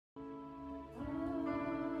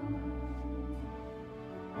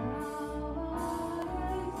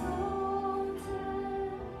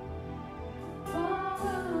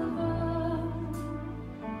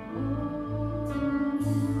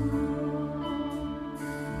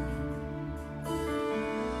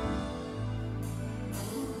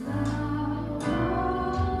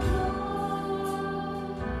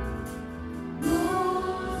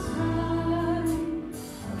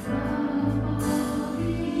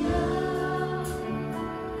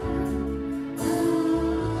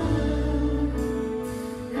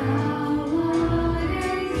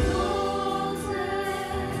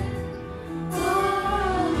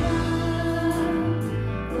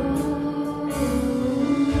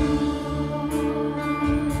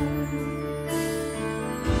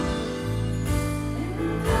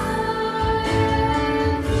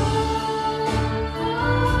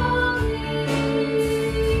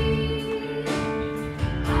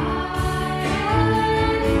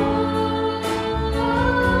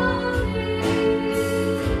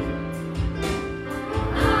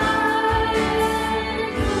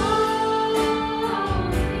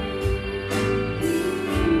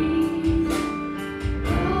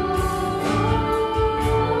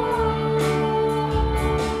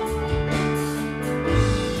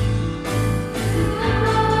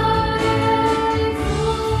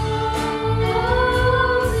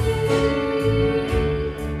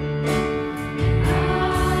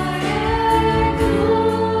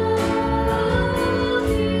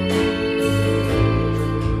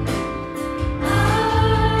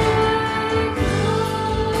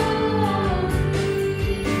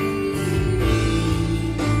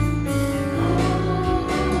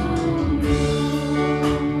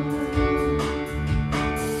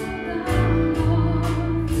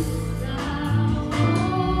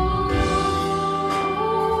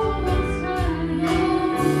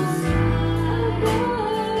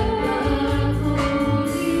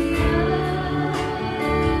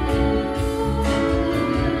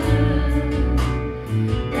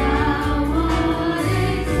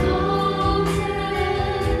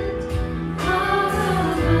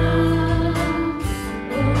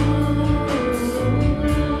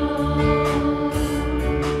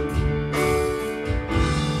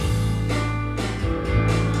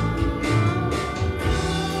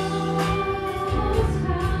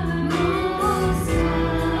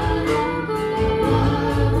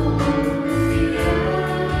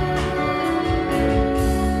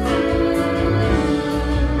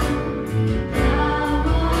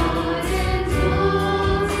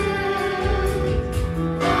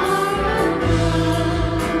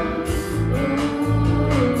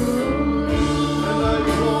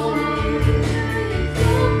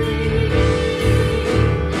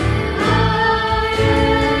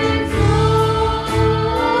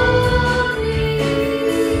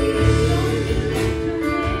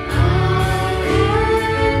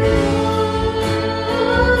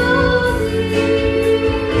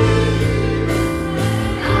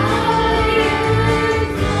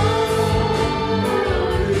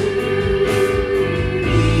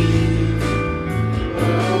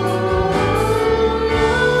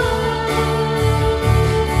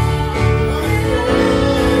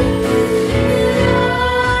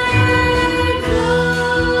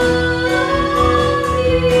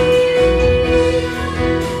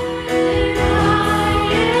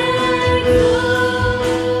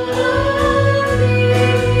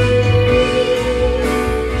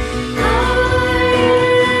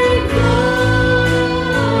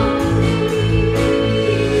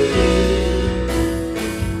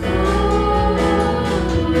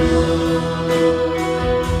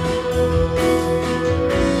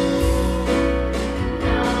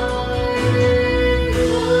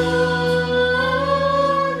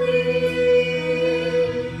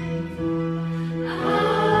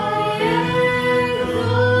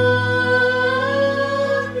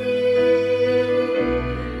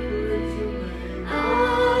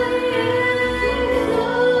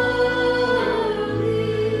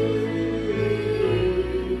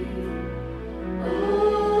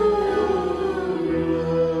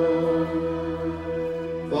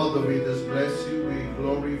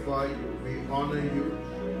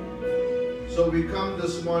So we come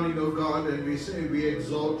this morning, O God, and we say we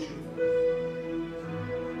exalt you.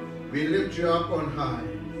 We lift you up on high.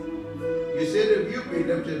 You said if you be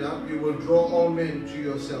lifted up, you will draw all men to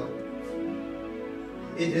yourself.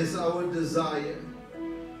 It is our desire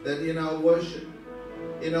that in our worship,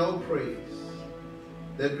 in our praise,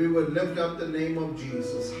 that we would lift up the name of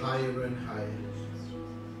Jesus higher and higher.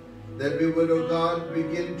 That we would, O God,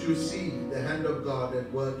 begin to see the hand of God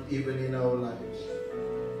at work even in our lives.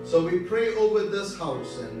 So we pray over this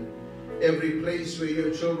house and every place where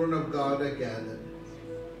your children of God are gathered.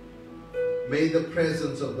 May the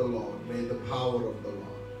presence of the Lord, may the power of the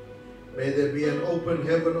Lord, may there be an open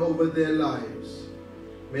heaven over their lives.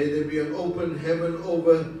 May there be an open heaven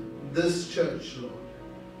over this church, Lord.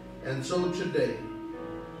 And so today,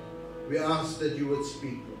 we ask that you would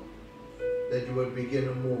speak, Lord, that you would begin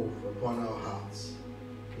to move upon our hearts.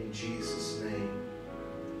 In Jesus' name.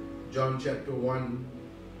 John chapter 1,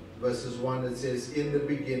 verses 1, it says, in the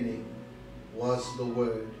beginning was the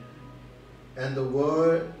Word, and the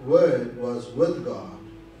Word was with God,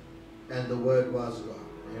 and the Word was God.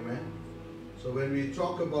 Amen. So when we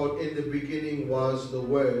talk about in the beginning was the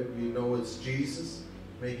Word, we know it's Jesus,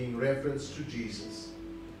 making reference to Jesus.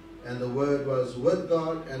 And the Word was with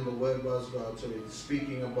God, and the Word was God. So it's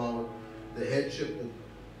speaking about the headship,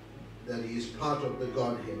 that he is part of the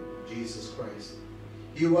Godhead, Jesus Christ.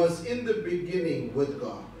 He was in the beginning with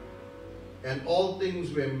God, and all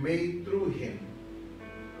things were made through him.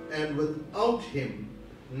 And without him,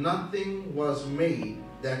 nothing was made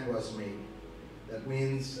that was made. That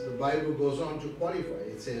means the Bible goes on to qualify.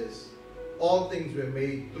 It says, all things were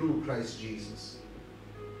made through Christ Jesus.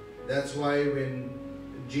 That's why when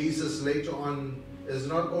Jesus later on is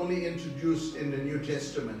not only introduced in the New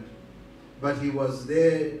Testament, but he was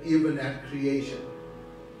there even at creation.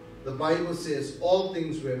 The Bible says all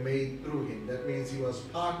things were made through him. That means he was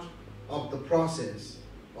part of the process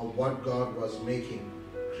of what God was making.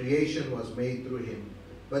 Creation was made through him.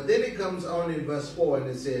 But then it comes on in verse 4 and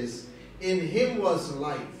it says, in him was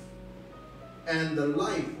life, and the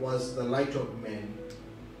life was the light of men.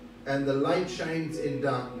 And the light shines in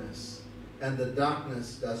darkness, and the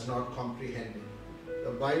darkness does not comprehend it.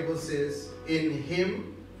 The Bible says, in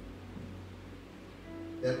him,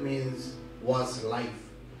 that means was life.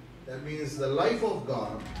 That means the life of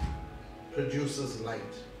God produces light.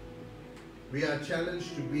 We are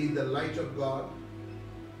challenged to be the light of God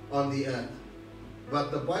on the earth.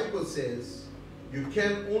 But the Bible says you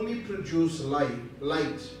can only produce light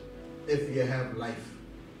if you have life.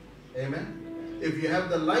 Amen? If you have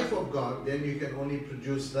the life of God, then you can only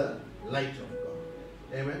produce the light of God.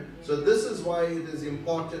 Amen? So this is why it is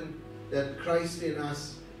important that Christ in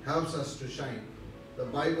us helps us to shine. The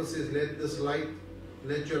Bible says,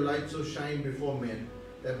 let your light so shine before men,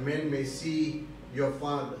 that men may see your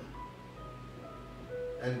Father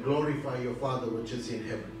and glorify your Father which is in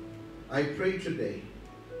heaven. I pray today,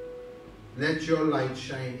 let your light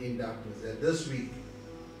shine in darkness, that this week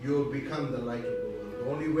you will become the light of the world. The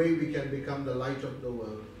only way we can become the light of the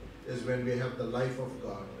world is when we have the life of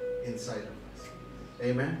God inside of us.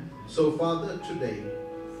 Amen. So Father, today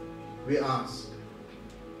we ask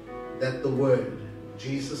that the Word,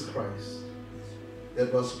 Jesus Christ,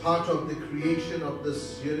 that was part of the creation of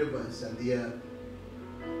this universe and the earth,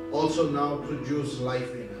 also now produce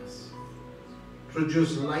life in us,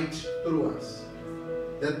 produce light through us,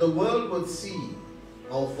 that the world would see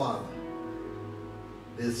our Father.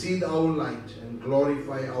 They'll see our light and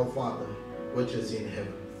glorify our Father which is in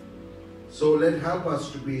heaven. So help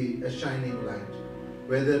us to be a shining light,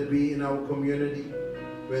 whether it be in our community,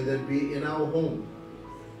 whether it be in our home,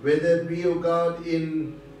 whether it be, oh God,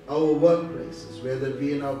 in our workplaces, whether it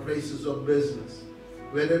be in our places of business,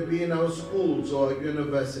 whether it be in our schools or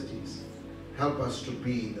universities. Help us to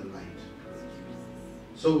be the light.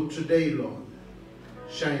 So today, Lord,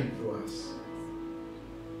 shine through us.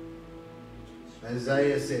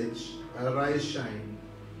 Isaiah said, arise, shine,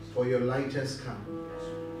 for your light has come,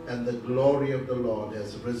 and the glory of the Lord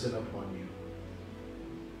has risen upon you.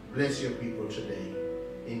 Bless your people today,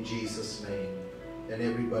 in Jesus' name. And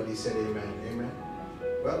everybody said amen. Amen.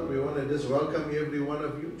 Well, we want to just welcome every one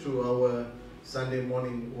of you to our Sunday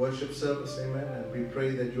morning worship service. Amen. And we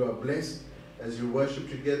pray that you are blessed as you worship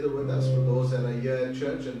together with us. For those that are here at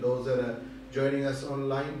church and those that are joining us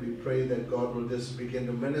online, we pray that God will just begin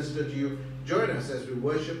to minister to you. Join us as we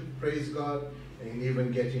worship, praise God, and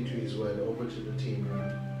even get into His Word. Over to the team.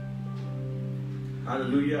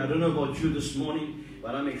 Hallelujah. I don't know about you this morning,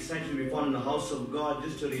 but I'm excited to be found in the house of God,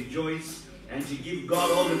 just to rejoice and to give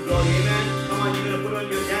God all the glory. Amen. Come on, you're going to put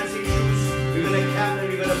on your dancing shoes. We're going to clap and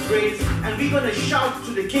we're going to praise. And we're going to shout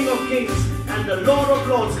to the King of Kings and the Lord of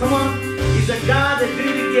Lords. Come on. He's the God that did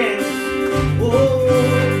it again. Oh,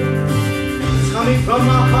 it's coming from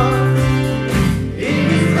my heart.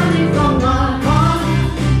 It is coming from my heart.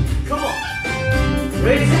 Come on.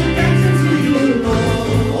 Praise and thanks unto you,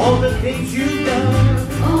 Lord. All the things you've done.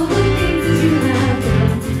 All the things that you have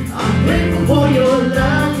done. I'm grateful for your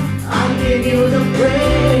love. I give you the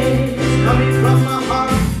praise. It's coming from my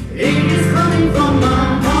heart. It is coming from my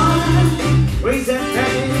heart. Praise and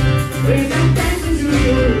thanks. Praise and thanks unto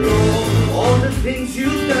you, Lord. All the things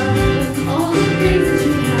you've done. All the things that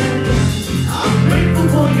you have done. I'm grateful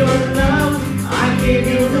for your love. I give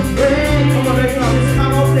you the praise. Come on, right now, let's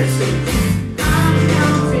count our blessings. I'm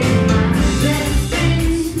counting my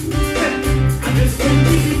blessings. I just can't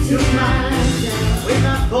keep it to myself. When I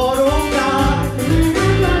thought, oh God, when I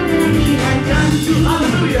thought that He had done to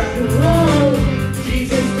hallelujah. Oh,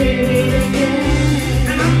 Jesus did it again.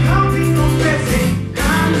 And I'm counting on blessings.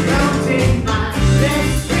 I'm counting my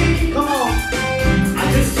blessings. Come on, I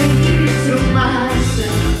just can't keep it to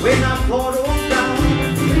myself. When I thought, oh God,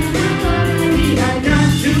 when I thought that He had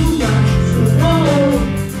done too much. Oh,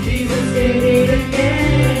 Jesus did it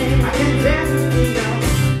again. I can tell it now.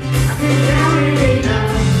 I can tell it now.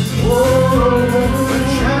 Oh,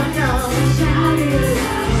 shout it out. Shout it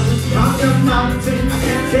out. From the mountain, I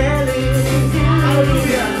can tell it.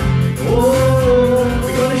 Hallelujah. Oh,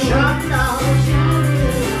 we're gonna shout it out. Shout it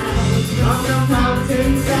out. From the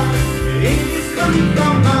mountaintop, it is coming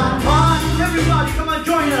from my heart. Everybody, come on,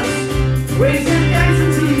 join us. Praise and thanks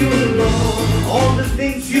unto you, Lord. All the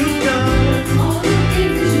things you've done. All the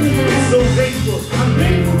things that you have. I'm so grateful. I'm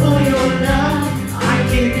grateful for your love. I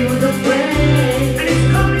give you the praise. And it's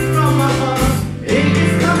coming from my heart. It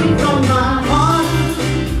is coming from my heart.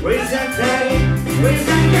 Praise and thanks. Praise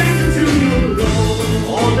and thanks unto you, Lord.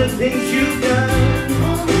 All the things you've done.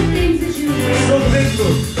 All the things that you have. I'm so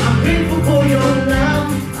grateful. I'm grateful for your love.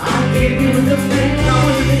 I give you the praise. Now I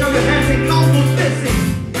want you to pick up your hands and count those blessings.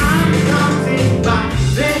 I'm counting my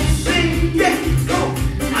blessings. Yeah, go.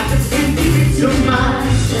 I just can't keep it to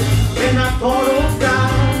myself. When I thought, oh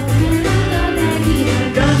God, when I thought that He had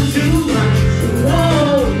done too much.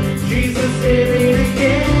 Whoa, Jesus did it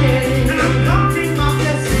again. And I'm counting my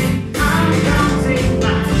blessings. I'm counting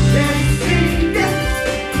my blessings.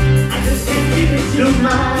 Yeah, I just can't keep it to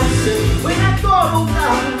myself. When I thought, oh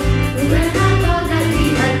God, when I thought that He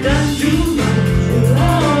had done too much.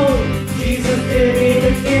 Oh, Jesus did it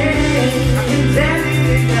again. I can tell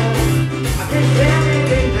it now. I can tell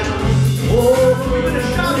it now. Oh, we're gonna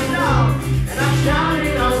shout it now. And I shout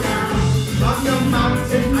it out now. From the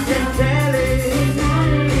mountain, I can tell it.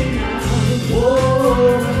 Oh,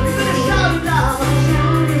 we're gonna shout it now.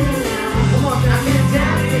 Come on, I can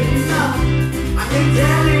tell it now. I can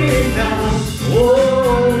tell it now. Oh,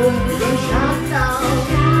 we're gonna shout it out.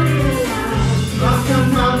 From the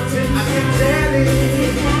mountain, I can tell it.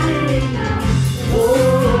 Oh,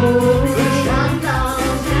 we're gonna shout it out.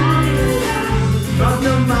 From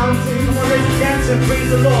the mountain, come on, let's dance and praise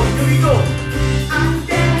the Lord. Here we go. I'm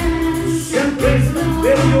dance and praise the Lord.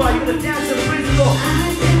 Wherever you are, you're gonna dance and praise the Lord.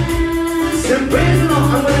 Dance and praise the Lord.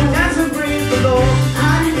 I'm gonna dance and praise the Lord. I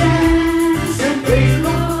dance and praise the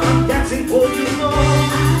Lord. I'm dancing for you, Lord.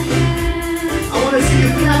 I wanna see you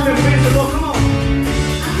clap and praise the Lord. Come on.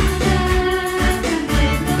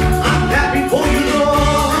 I'm clapping for you,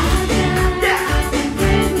 Lord. Yeah.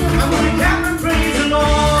 I'm gonna clap and praise the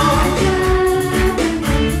Lord.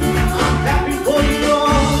 I'm clapping for you,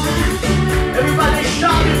 Lord. Everybody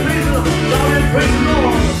shout and praise the Lord. Shout and praise the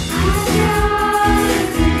Lord.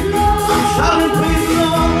 I'm shouting and praise the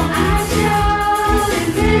Lord. I'm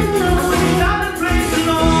shouting and praise the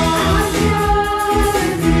Lord.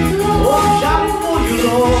 Oh, I'm shouting for you,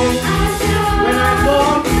 Lord. When I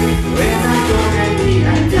thought that He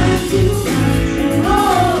had done too much.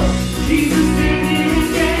 Oh, Jesus did it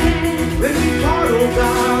again. When we thought, oh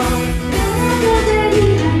God, that He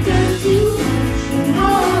had done too much.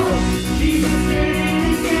 Oh, Jesus did it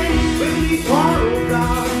again. When we thought, oh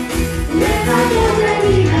God, when I thought that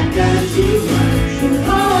He had done too much.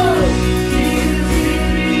 Oh, Jesus did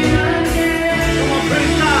it again. Come on,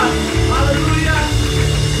 praise God. Hallelujah.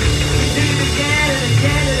 He did it again and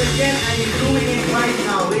again and again, and He's doing it right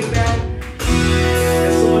now. Amen.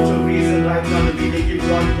 There's so much of reason right now to be to give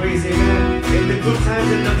God praise. Amen. In the good times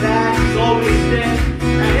and the bad, He's always there.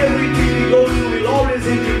 And everything we go through, we'll always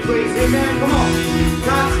give Him praise. Amen. Come on.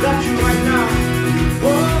 God's got you right now.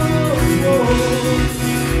 Whoa, whoa.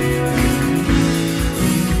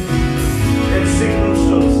 Let's sing those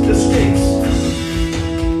songs. The Sticks.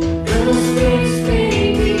 The Sticks,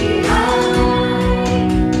 baby, I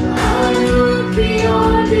look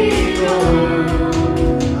beyond it all.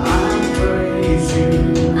 I praise you.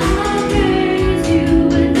 I praise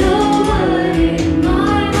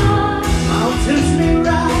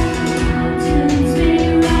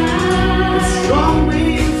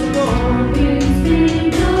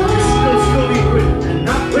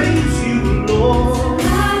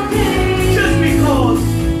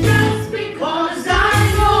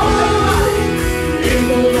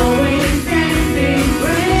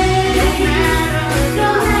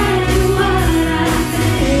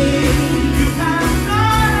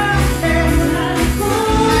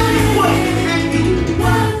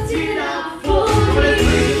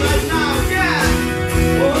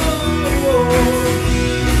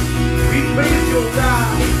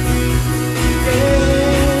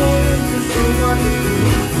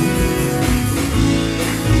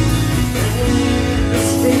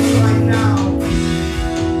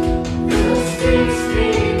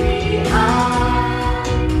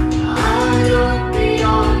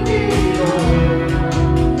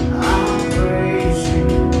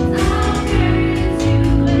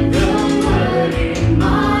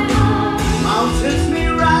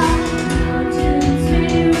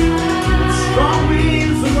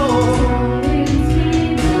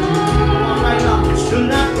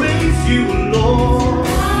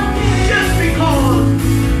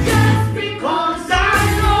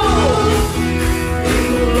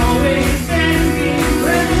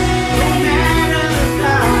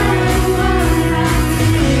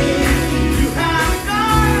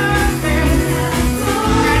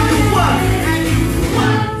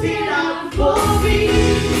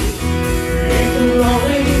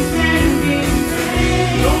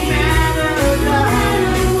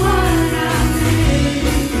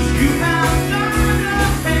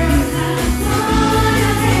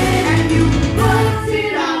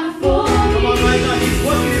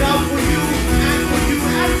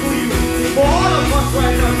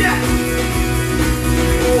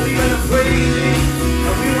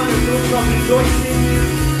rejoicing.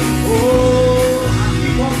 Oh, I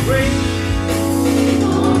keep on praying.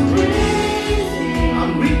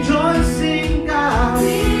 I'm rejoicing, God.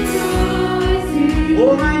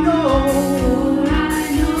 Oh, I know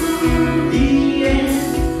the end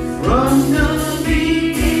from the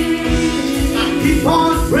beginning. I keep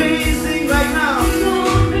on praising right now.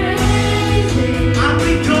 I'm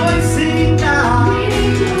rejoicing, God.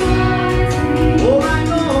 Oh, I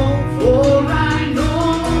know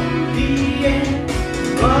the end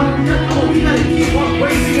from the. Oh, we gotta keep on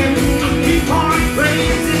praising Him. Keep on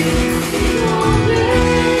praising.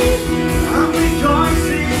 I'm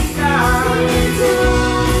rejoicing, God.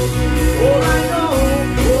 Oh, I know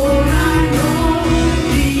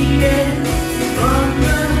the end from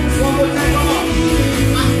the. One more time, come on.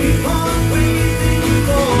 I keep on praising you,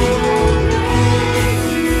 Lord.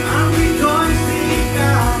 I'm rejoicing,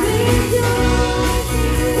 God.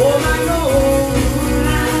 Oh, I know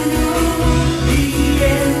the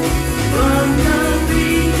end from the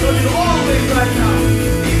beginning. So it's always right now.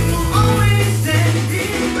 It will always end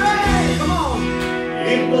in praise. Come on.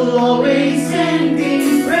 It will always end in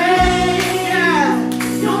praise. Yeah.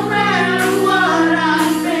 No matter what I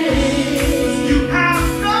face, you have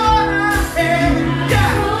gone ahead.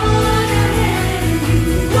 Yeah.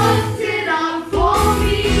 Worked it out for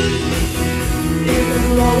me. It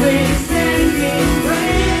will always end in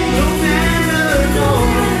praise. No matter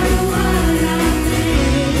what I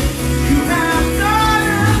face, you have gone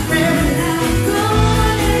ahead.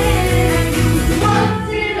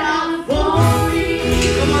 Worked it out for me.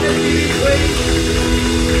 Come on, let's give Him praise.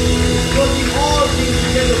 Working all things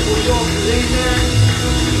together for your good. Amen.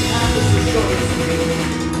 Have this assurance.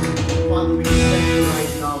 Father, we thank you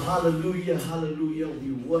right now. Hallelujah, hallelujah. We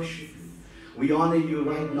worship you. We honor you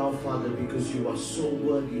right now, Father, because you are so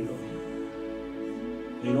worthy, Lord.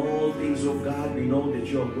 In all things, oh God, we know that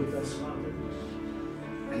you are with us, Father.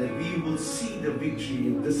 And that we will see the victory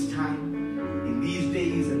in this time, in these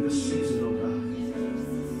days, and this season, oh God.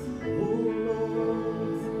 Oh Lord.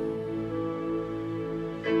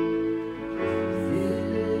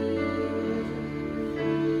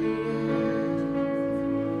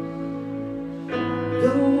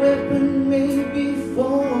 The weapon may be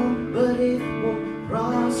formed, but it won't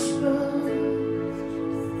prosper.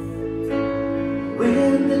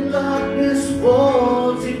 When the darkness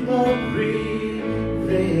falls, it won't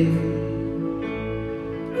prevail.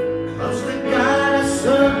 'Cause the God I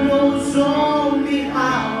serve knows only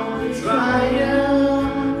how to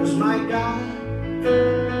triumph. 'Cause my God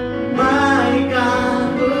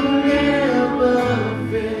will never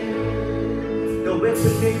fail. The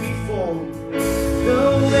weapon may be formed. The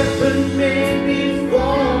weapon may be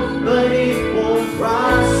formed, but it won't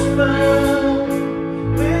prosper.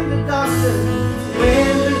 When the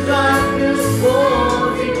darkness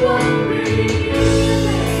falls, it won't prevail.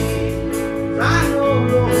 I know,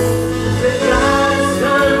 Lord, that God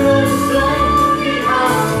knows only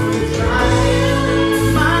how to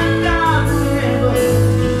triumph. My God will never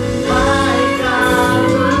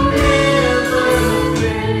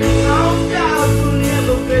fail. Our God will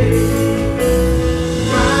never fail.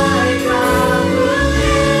 My God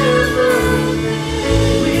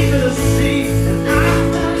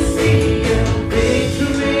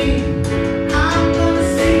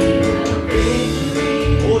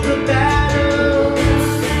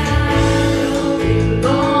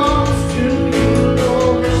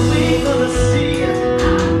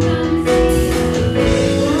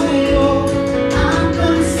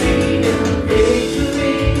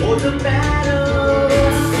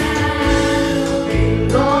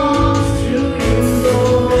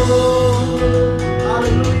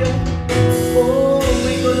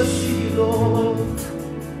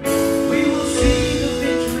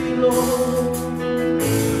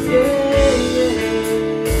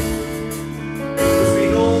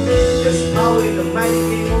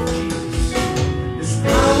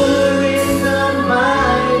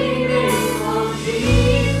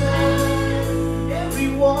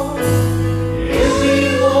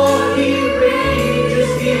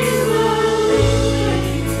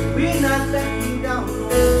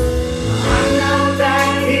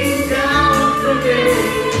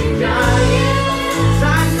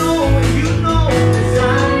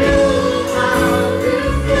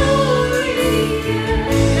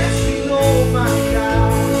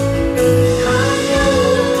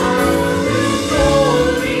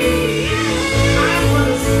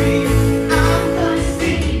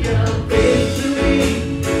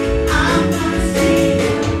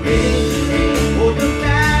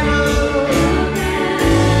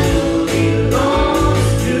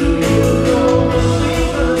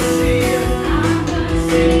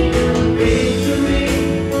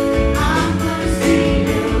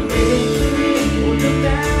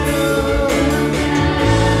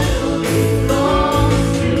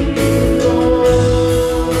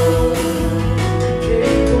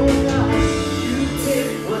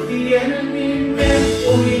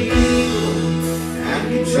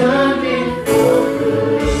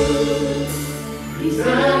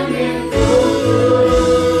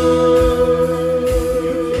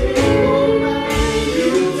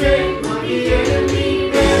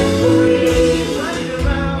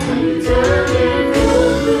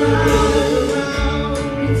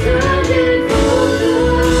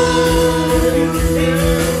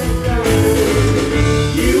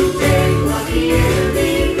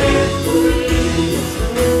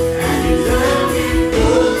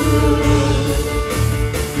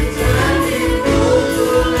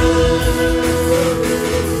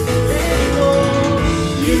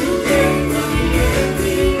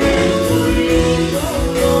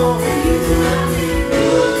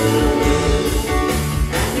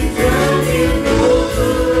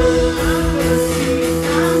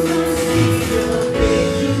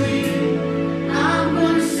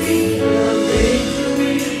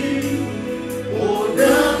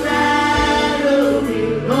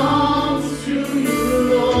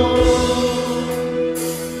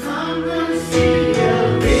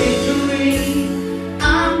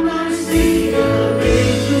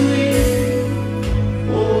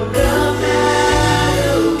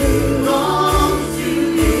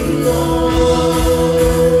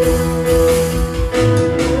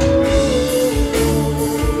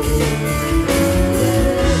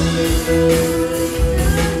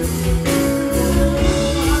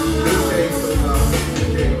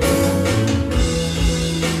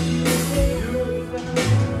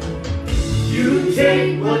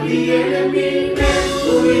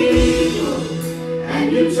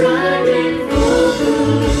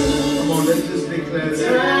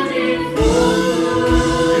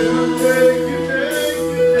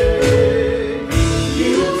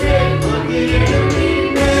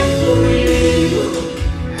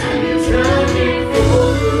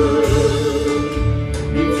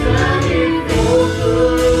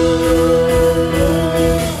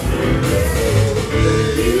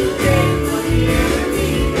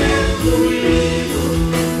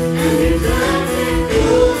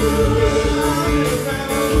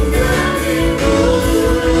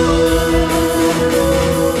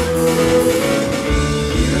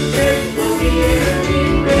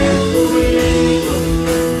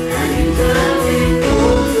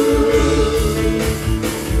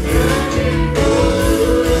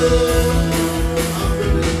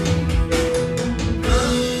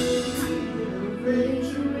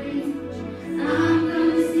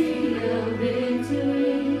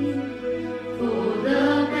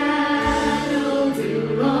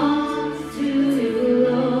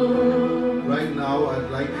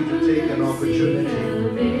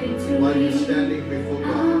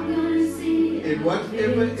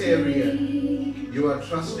You are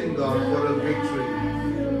trusting God for a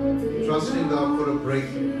victory, trusting God for a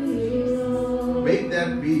breakthrough. Make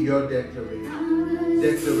that be your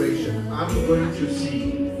declaration. I'm going to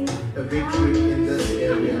see a victory in this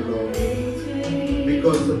area, Lord,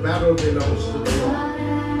 because the battle belongs to the Lord.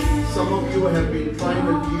 Some of you have been trying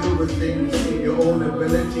to deal with things in your own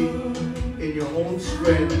ability, in your own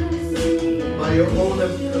strength, by your own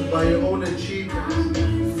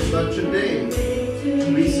achievements. But today,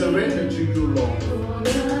 we surrender to you, Lord.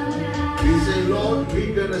 We say, Lord,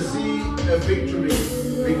 we're going to see a victory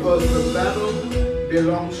because the battle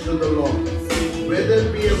belongs to the Lord. Whether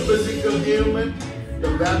it be a physical ailment, the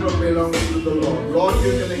battle belongs to the Lord. Lord,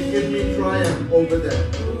 you're going to give me triumph over that.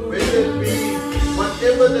 Whether it be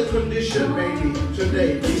whatever the condition may be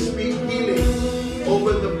today, we speak healing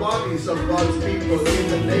over the bodies of God's people in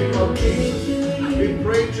the name of Jesus. We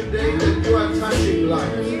pray today that you are touching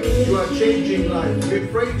lives. You are changing lives. We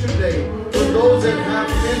pray today for those that have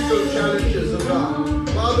mental challenges, oh God.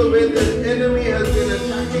 Father, where the enemy has been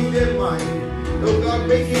attacking their mind, oh God,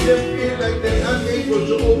 making them feel like they're unable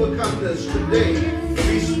to overcome this. Today,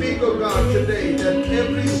 we speak, oh God, today that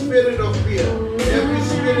every spirit of fear, every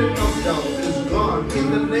spirit of doubt is gone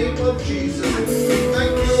in the name of Jesus. We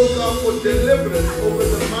thank you, oh God, for deliverance over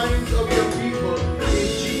the minds of your people in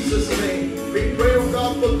Jesus' name. We pray, oh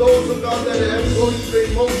God, for those, oh God, that are going through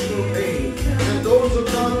emotional pain, and those, oh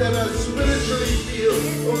God, that are spiritually feel,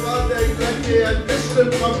 oh God, that they are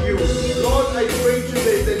distant from you. Lord, I pray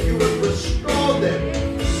today that you will restore them.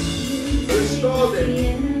 Restore them.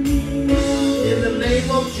 In the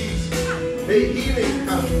name of Jesus, may healing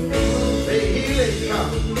come. May healing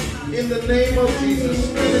come. In the name of Jesus,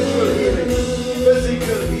 spiritual healing,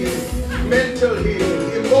 physical healing, mental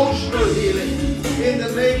healing, emotional healing. In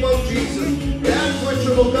the name of Jesus, that which,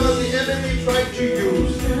 oh God, the enemy tried to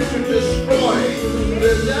use to destroy,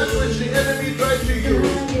 that which the enemy tried to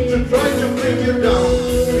use to try to bring you down,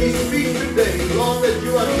 we speak today, Lord, that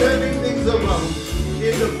you are turning things around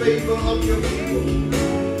in the favor of your people.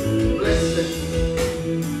 Bless them.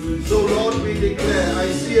 So Lord, we declare,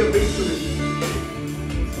 I see a victory.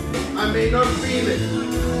 I may not feel it.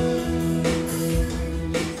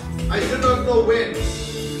 I do not know when.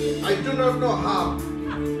 I do not know how.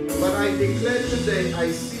 But I declare today,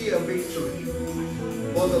 I see a victory.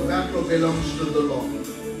 For the battle belongs to the Lord.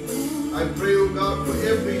 I pray, oh God, for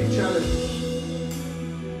every challenge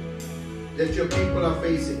that your people are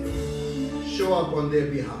facing. Show up on their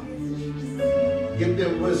behalf. Give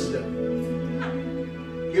them wisdom.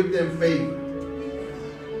 Give them favor.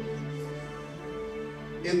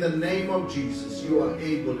 In the name of Jesus, you are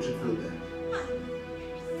able to do that.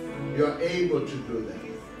 You are able to do that.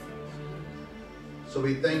 So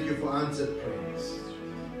we thank you for answered prayers.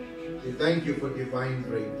 We thank you for divine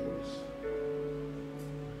breakthroughs.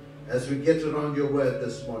 As we get around your word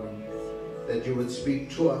this morning, that you would speak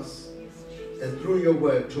to us and through your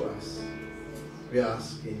word to us. We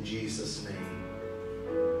ask in Jesus' name.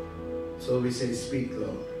 So we say, speak,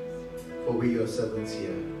 Lord, for we your servants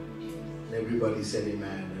here. And everybody said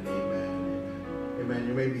amen and amen, amen. Amen.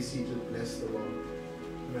 You may be seated. Bless the Lord.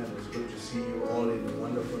 Amen. It's good to see you all in the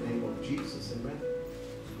wonderful name of Jesus. Amen.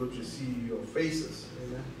 It's good to see your faces.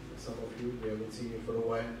 Amen. Some of you, we haven't seen you for a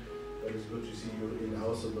while, but it's good to see you in the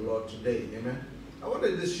house of the Lord today. Amen. I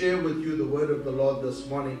wanted to share with you the word of the Lord this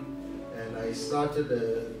morning. And I started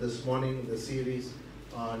this morning the series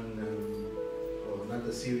on, well, not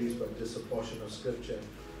the series, but just a portion of scripture,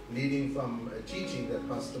 leading from a teaching that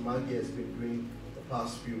Pastor Maggie has been doing the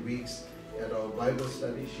past few weeks at our Bible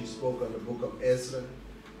study. She spoke on the book of Ezra,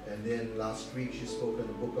 and then last week she spoke on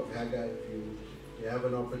the book of Haggai. If you have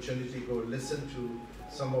an opportunity, go listen to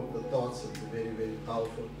some of the thoughts. It's very, very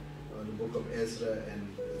powerful on the book of Ezra,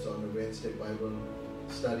 and it's on the Wednesday Bible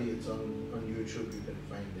study. It's on YouTube. You can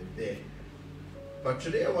find it there. But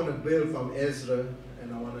today I want to build from Ezra,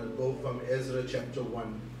 and I want to go from Ezra chapter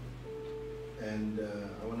 1. And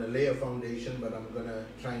I want to lay a foundation, but I'm going to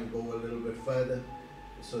try and go a little bit further.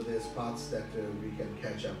 So there's parts that we can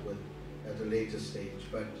catch up with at a later stage.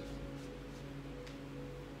 But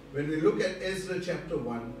when we look at Ezra chapter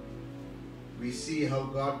 1, we see how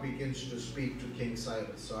God begins to speak to King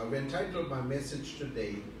Cyrus. So I've entitled my message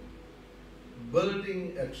today,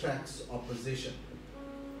 Building Attracts Opposition.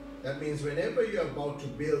 That means whenever you're about to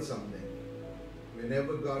build something,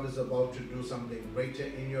 whenever God is about to do something greater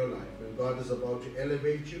in your life, when God is about to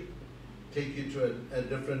elevate you, take you to a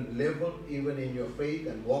different level, even in your faith,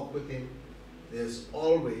 and walk with Him, there's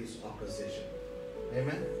always opposition.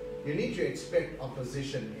 Amen? You need to expect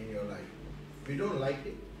opposition in your life. We don't like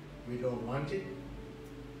it. We don't want it.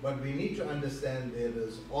 But we need to understand there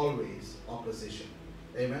is always opposition.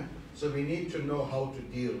 Amen? So we need to know how to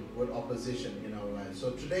deal with opposition in our lives.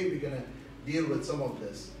 So today we're going to deal with some of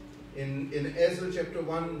this. In Ezra chapter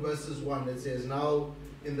 1 verses 1, it says, "Now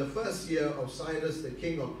in the first year of Cyrus the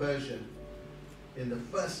king of Persia," in the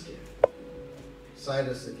first year,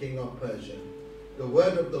 Cyrus the king of Persia, "the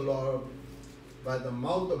word of the Lord by the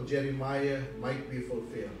mouth of Jeremiah might be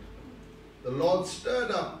fulfilled. The Lord stirred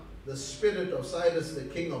up the spirit of Cyrus the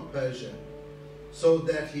king of Persia, so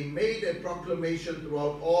that he made a proclamation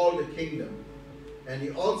throughout all the kingdom. And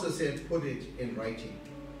he also said, put it in writing."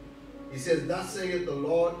 He says, "Thus saith the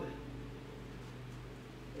Lord,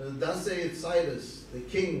 thus saith Cyrus, the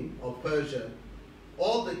king of Persia,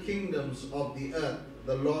 all the kingdoms of the earth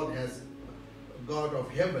the Lord has, God of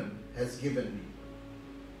heaven, has given me.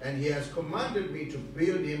 And he has commanded me to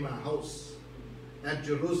build him a house at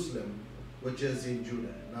Jerusalem, which is in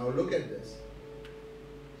Judah." Now look at this.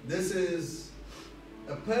 This is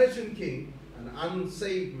a Persian king, an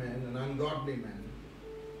unsaved man, an ungodly man.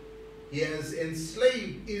 He has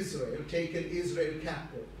enslaved Israel, taken Israel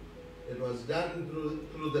captive. It was done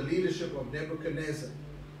through the leadership of Nebuchadnezzar.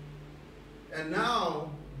 And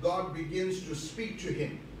now God begins to speak to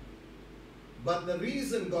him. But the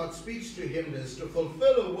reason God speaks to him is to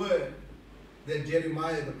fulfill a word that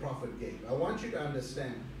Jeremiah the prophet gave. I want you to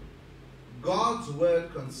understand, God's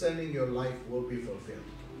word concerning your life will be fulfilled.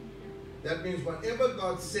 That means whatever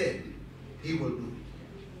God said, he will do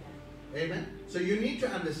it. Amen? So you need to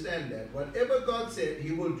understand that. Whatever God said,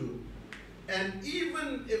 he will do. And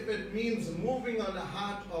even if it means moving on the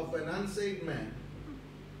heart of an unsaved man,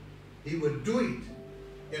 he would do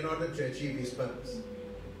it in order to achieve his purpose.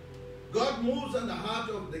 God moves on the heart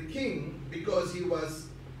of the king because he was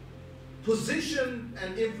positioned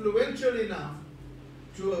and influential enough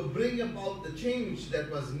to bring about the change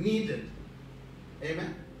that was needed.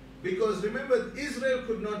 Amen? Because remember, Israel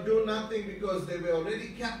could not do nothing because they were already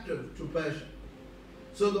captive to Persia.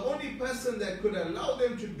 So the only person that could allow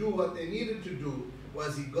them to do what they needed to do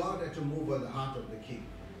was God had to move on the heart of the king.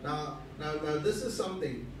 Now this is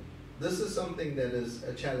something that is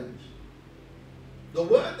a challenge. The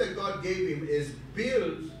word that God gave him is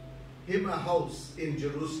build him a house in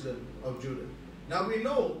Jerusalem of Judah. Now we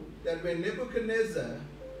know that when Nebuchadnezzar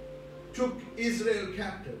took Israel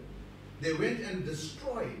captive, they went and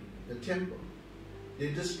destroyed the temple.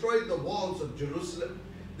 They destroyed the walls of Jerusalem.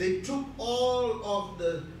 They took all of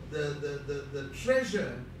the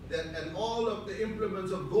treasure and all of the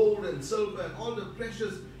implements of gold and silver and all the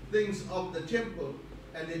precious things of the temple,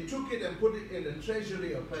 and they took it and put it in the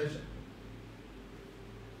treasury of Persia.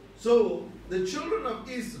 So the children of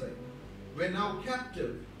Israel were now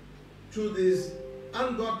captive to this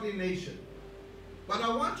ungodly nation. But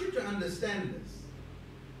I want you to understand this.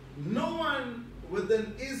 No one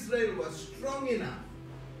within Israel was strong enough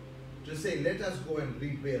to say, let us go and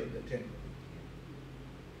rebuild the temple.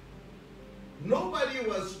 Nobody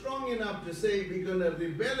was strong enough to say, we're going to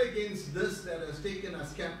rebel against this that has taken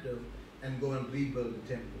us captive and go and rebuild the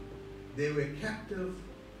temple. They were captive.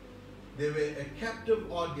 They were a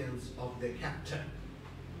captive audience of the captor.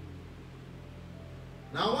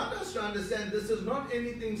 Now I want us to understand this is not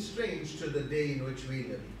anything strange to the day in which we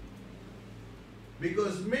live.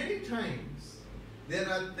 Because many times there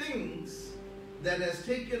are things that has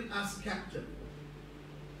taken us captive.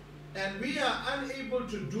 And we are unable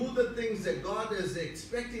to do the things that God is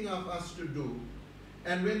expecting of us to do.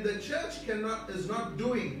 And when the church is not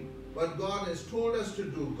doing what God has told us to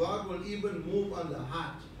do, God will even move on the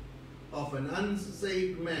heart of an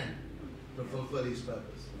unsaved man to fulfill his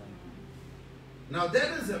purpose. Now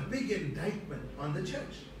that is a big indictment on the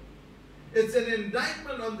church. It's an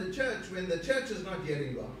indictment on the church when the church is not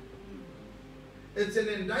hearing God. It's an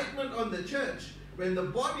indictment on the church when the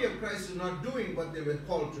body of Christ is not doing what they were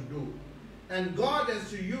called to do. And God has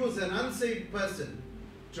to use an unsaved person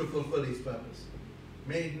to fulfill his purpose.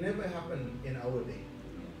 May it never happen in our day.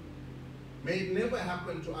 May it never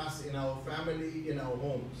happen to us in our family, in our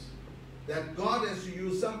homes. That God has to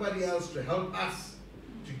use somebody else to help us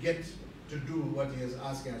to get to do what he is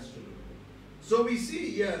asking us to do. So we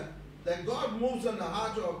see here that God moves on the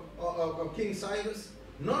heart of King Cyrus.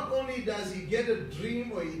 Not only does he get a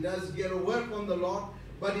dream or he does get a word from the Lord,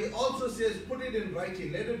 but he also says, put it in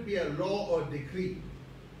writing. Let it be a law or decree.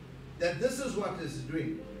 That this is what he's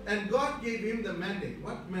doing. And God gave him the mandate.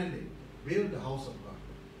 What mandate? Build the house of God.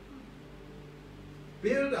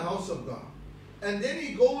 Build the house of God. And then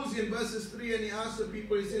he goes in verses 3 and he asks the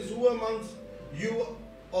people, he says, who amongst you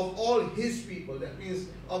of all his people, that means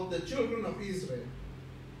of the children of Israel,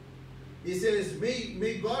 he says,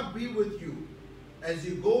 may God be with you as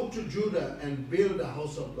you go to Judah and build the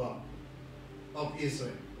house of God, of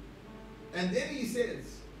Israel. And then he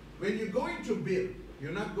says, when you're going to build,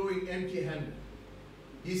 you're not going empty-handed.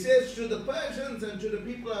 He says to the Persians and to the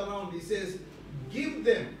people around, he says, give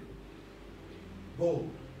them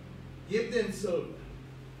gold, give them silver,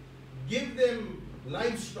 give them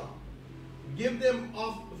livestock, give them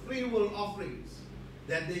free will offerings,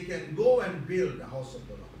 that they can go and build the house of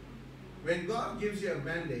the Lord. When God gives you a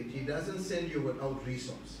mandate, He doesn't send you without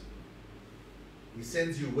resource. He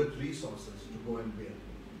sends you with resources to go and build.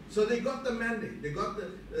 So they got the mandate, they got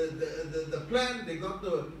the plan, they got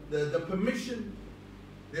the permission.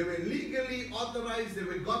 They were legally authorized,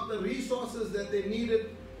 they got the resources that they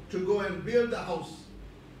needed to go and build the house.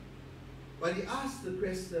 But He asked the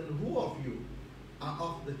question, who of you are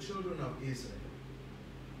of the children of Israel?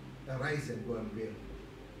 Arise and go and build.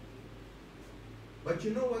 But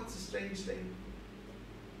you know what's the strange thing?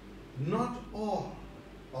 Not all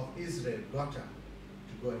of Israel got up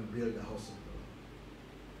to go and build the house of the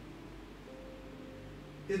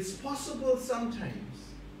Lord. It's possible sometimes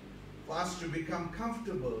for us to become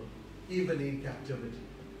comfortable even in captivity.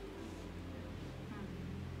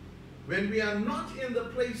 When we are not in the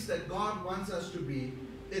place that God wants us to be,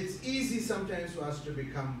 it's easy sometimes for us to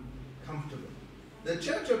become comfortable. The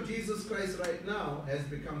Church of Jesus Christ right now has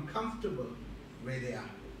become comfortable where they are.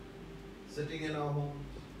 Sitting in our homes,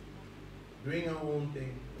 doing our own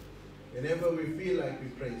thing. Whenever we feel like we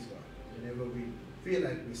praise God, whenever we feel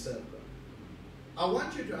like we serve God. I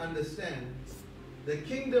want you to understand, the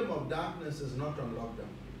kingdom of darkness is not on lockdown.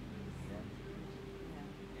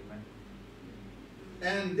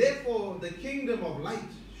 And therefore, the kingdom of light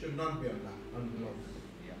should not be on lockdown.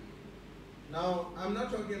 Now, I'm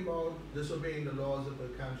not talking about disobeying the laws of the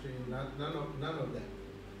country, none of that.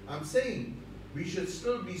 I'm saying we should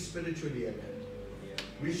still be spiritually alert.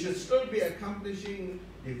 We should still be accomplishing,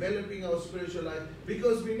 developing our spiritual life,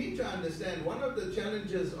 because we need to understand one of the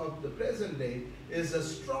challenges of the present day is a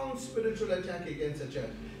strong spiritual attack against the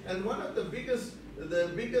church. And one of the biggest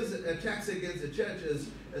attacks against the church is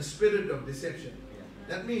a spirit of deception.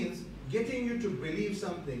 That means getting you to believe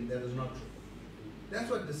something that is not true. That's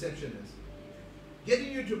what deception is.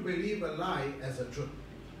 Getting you to believe a lie as a truth.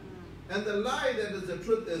 And the lie that is the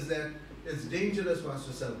truth is that it's dangerous for us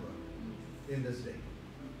to serve God in this day.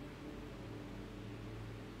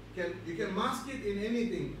 You can mask it in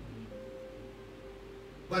anything,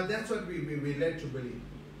 but that's what we led to believe.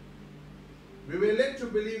 We were led to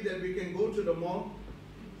believe that we can go to the mall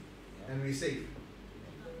and we're safe.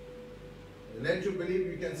 We're led to believe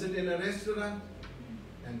you can sit in a restaurant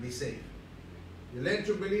and be safe. You're led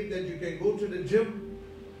to believe that you can go to the gym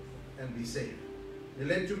and be safe. You're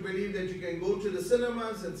led to believe that you can go to the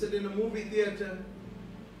cinemas and sit in a movie theater,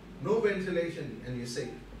 no ventilation, and you're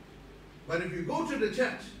safe. But if you go to the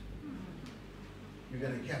church, you're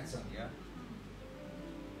going to catch something. Yeah.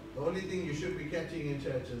 The only thing you should be catching in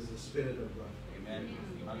church is the Spirit of God. Amen.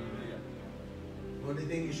 Hallelujah. The only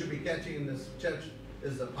thing you should be catching in this church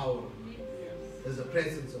is the power, is the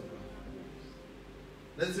presence of God.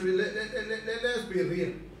 Let's be real.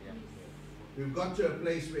 Yeah. We've got to a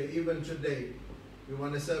place where even today we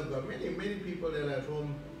want to serve God. Many people that are at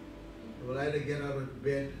home will either get out of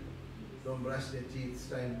bed, don't brush their teeth,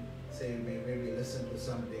 time saying maybe listen to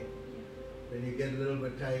something. When you get a little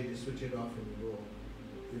bit tired, you switch it off and you go.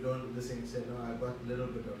 You don't listen and say, no, I got a little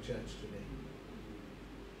bit of church today.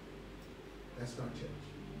 That's not church.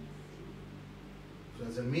 So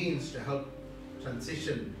as a means to help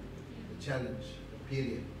transition the challenge, the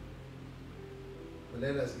period. But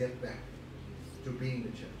let us get back to being the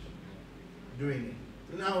church, doing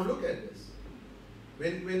it. Now look at this.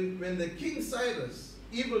 When the King Cyrus,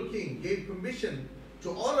 evil king, gave permission to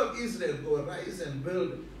all of Israel to arise and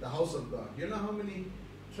build the house of God. You know how many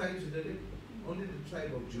tribes did it? Only the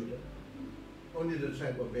tribe of Judah. Only the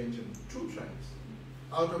tribe of Benjamin. 2 tribes.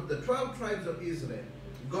 Out of the 12 tribes of Israel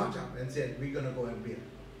got up and said, we're going to go and build.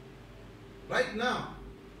 Right now,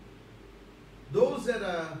 those that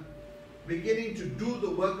are beginning to do the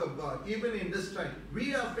work of God, even in this time,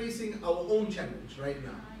 we are facing our own challenge right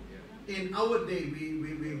now. In our day,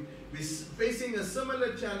 we're facing a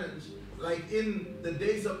similar challenge like in the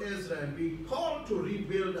days of Ezra, and we called to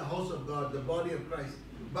rebuild the house of God, the body of Christ.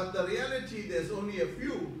 But the reality, there's only a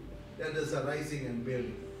few that is arising and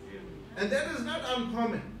building. And that is not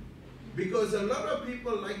uncommon, because a lot of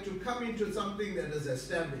people like to come into something that is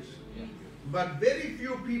established. But very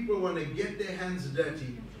few people want to get their hands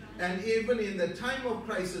dirty, and even in the time of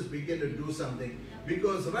crisis begin to do something.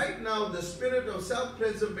 Because right now the spirit of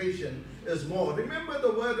self-preservation is more. Remember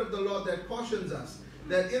the word of the Lord that cautions us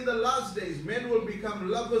that in the last days men will become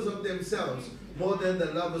lovers of themselves more than the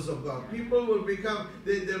lovers of God. People will become,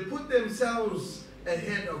 they'll put themselves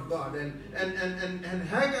ahead of God. And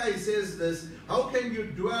Haggai says this, how can you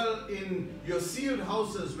dwell in your sealed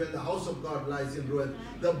houses when the house of God lies in ruin?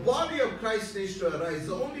 The body of Christ needs to arise.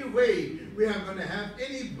 The only way we are going to have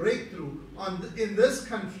any breakthrough in this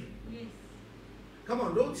country. Come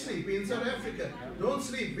on, don't sleep in South Africa. Don't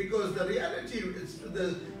sleep, because the reality is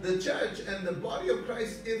the church and the body of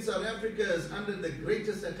Christ in South Africa is under the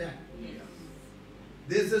greatest attack.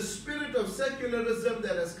 There's a spirit of secularism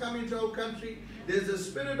that has come into our country. There's a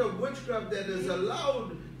spirit of witchcraft that is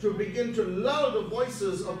allowed to begin to lull the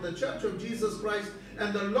voices of the Church of Jesus Christ.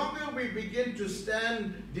 And the longer we begin to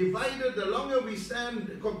stand divided, the longer we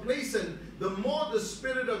stand complacent, the more the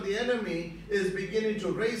spirit of the enemy is beginning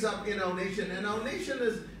to raise up in our nation. And our nation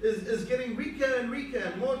is getting weaker and weaker,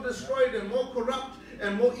 and more destroyed and more corrupt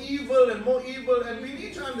and more evil and more evil. And we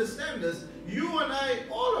need to understand this. You and I,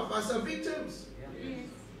 all of us, are victims.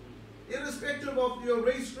 Irrespective of your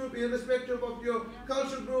race group, irrespective of your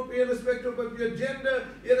culture group, irrespective of your gender,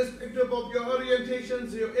 irrespective of your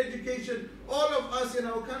orientations, your education, all of us in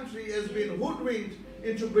our country has been hoodwinked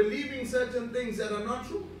into believing certain things that are not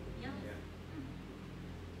true.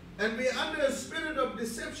 And we are under a spirit of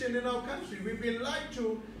deception in our country. We've been lied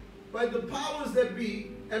to by the powers that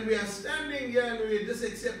be, and we are standing here and we're just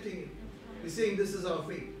accepting it. We're saying this is our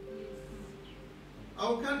fate.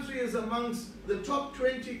 Our country is amongst the top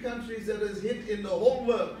 20 countries that is hit in the whole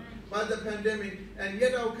world by the pandemic, and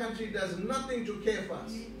yet our country does nothing to care for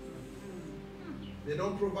us. They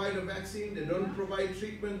don't provide a vaccine, they don't provide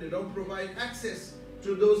treatment, they don't provide access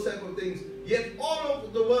to those type of things. Yet all over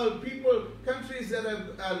the world, countries that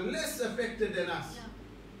are less affected than us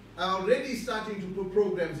are already starting to put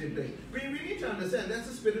programs in place. We need to understand that's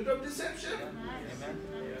a spirit of deception.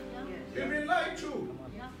 We've been lied to.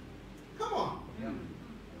 Come on.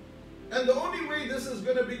 And the only way this is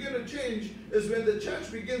going to begin to change is when the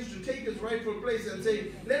church begins to take its rightful place and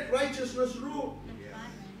say, let righteousness rule.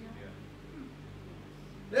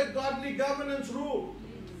 Let godly governance rule.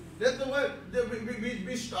 Let the word,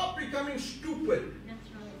 we stop becoming stupid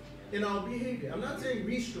in our behavior. I'm not saying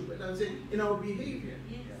be stupid, I'm saying in our behavior.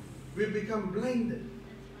 We become blinded.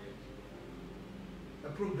 A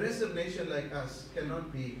progressive nation like us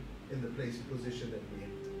cannot be in the position that we are.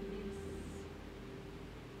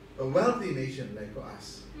 A wealthy nation like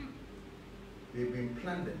us, we've been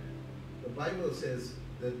plundered. The Bible says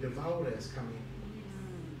the devourer is coming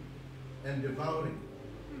and devouring.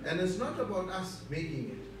 And it's not about us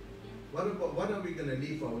making it. What are we going to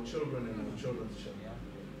leave for our children and our children's children?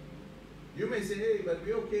 You may say, hey, but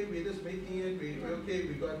we're okay, we're just making it, we're okay,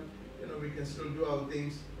 we can still do our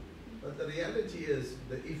things. But the reality is,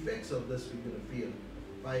 the effects of this we're going to feel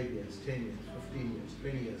 5 years, 10 years, 15 years,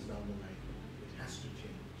 20 years down the line. It has to change.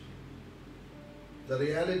 The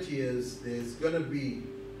reality is, there's going to be,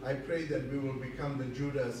 I pray that we will become the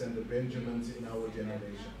Judas and the Benjamins in our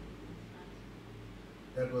generation.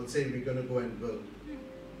 That will say we're going to go and build.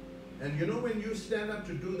 And you know, when you stand up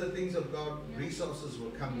to do the things of God, resources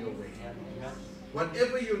will come your way.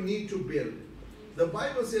 Whatever you need to build. The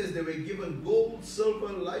Bible says they were given gold,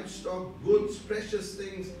 silver, livestock, goods, precious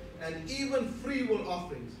things, and even free will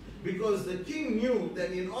offerings. Because the king knew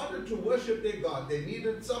that in order to worship their God, they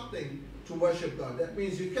needed something to worship God. That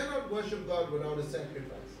means you cannot worship God without a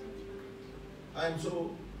sacrifice. I am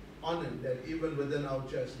so honored that even within our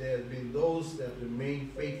church, there have been those that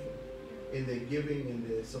remain faithful in their giving and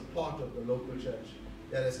their support of the local church,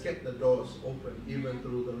 that has kept the doors open even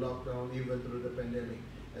through the lockdown, even through the pandemic,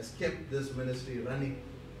 has kept this ministry running,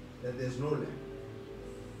 that there's no lack.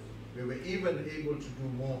 We were even able to do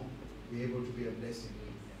more, be able to be a blessing.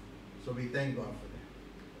 So we thank God for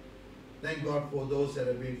that. Thank God for those that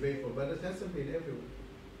have been faithful, but it hasn't been everywhere.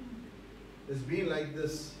 It's been like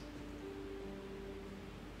this.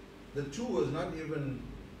 The 2 is not even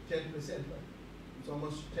 10%, right? It's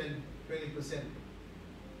almost 20%.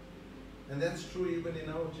 And that's true even in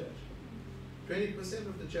our church. 20%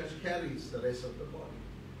 of the church carries the rest of the body.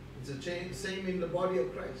 It's the same in the body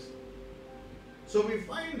of Christ. So we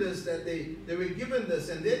find this, that they were given this,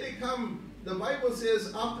 and then they come, the Bible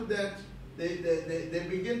says after that, they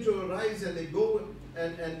begin to arise and they go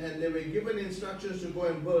and they were given instructions to go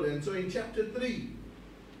and build. And so in chapter 3,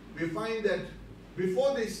 we find that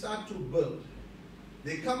before they start to build,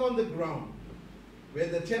 they come on the ground where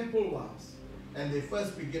the temple was, and they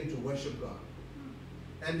first begin to worship God.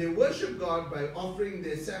 And they worship God by offering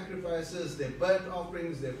their sacrifices, their burnt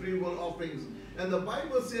offerings, their free will offerings. And the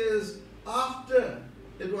Bible says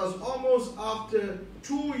it was almost after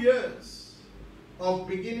 2 years of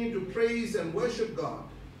beginning to praise and worship God,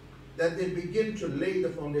 that they begin to lay the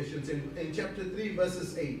foundations. In chapter 3,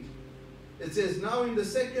 verses 8, it says, now in the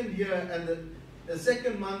second year, the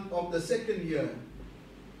second month of the second year,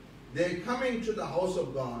 they're coming to the house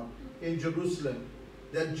of God in Jerusalem.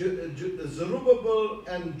 That Zerubbabel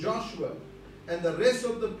and Joshua and the rest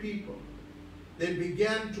of the people, they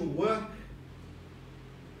began to work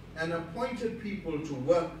and appointed people to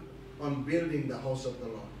work on building the house of the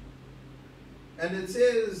Lord. And it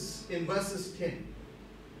says in verses 10,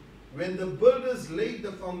 when the builders laid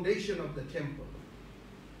the foundation of the temple,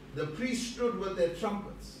 the priests stood with their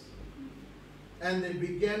trumpets and they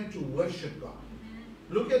began to worship God.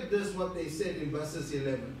 Look at this, what they said in verses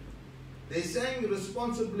 11. They sang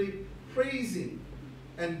responsibly, praising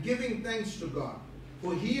and giving thanks to God,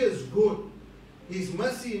 for He is good. His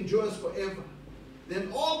mercy endures forever. Then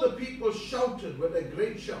all the people shouted with a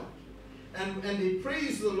great shout, and they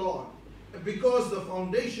praised the Lord because the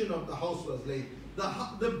foundation of the house was laid.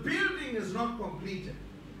 The building is not completed.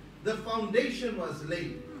 The foundation was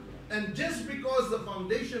laid. And just because the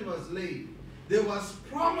foundation was laid, there was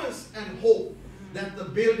promise and hope that the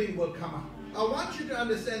building will come up. I want you to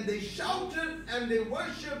understand, they shouted and they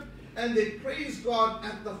worshiped and they praised God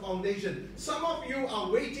at the foundation. Some of you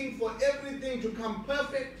are waiting for everything to come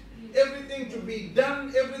perfect, everything to be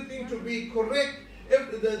done, everything to be correct,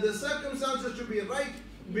 the circumstances to be right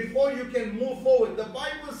before you can move forward. The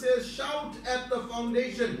Bible says shout at the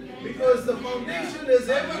foundation, because the foundation is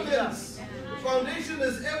evidence. The foundation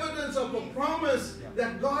is evidence of a promise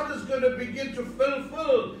that God is going to begin to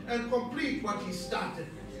fulfill and complete what He started.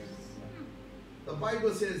 The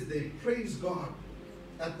Bible says they praise God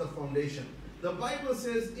at the foundation. The Bible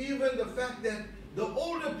says even the fact that the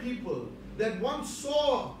older people that once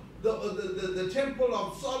saw the temple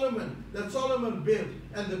of Solomon, that Solomon built,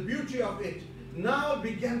 and the beauty of it, now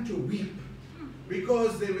began to weep,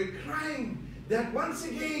 because they were crying that once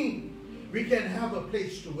again we can have a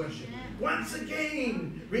place to worship. Once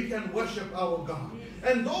again we can worship our God.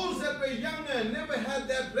 And those that were younger and never had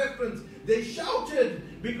that reference, they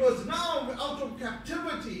shouted, because now out of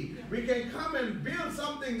captivity we can come and build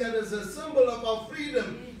something that is a symbol of our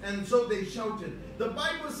freedom. And so they shouted. The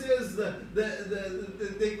Bible says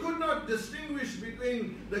they could not distinguish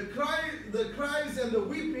between the cries and the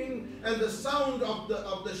weeping and the sound of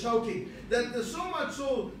the shouting. That so much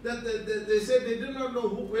so that they said they did not know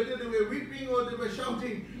whether they were weeping or they were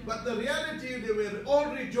shouting. But the reality, they were all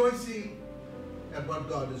rejoicing at what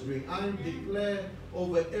God is doing. I declare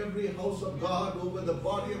over every house of God, over the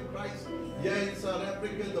body of Christ, here in South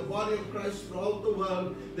Africa, the body of Christ throughout the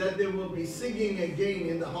world, that they will be singing again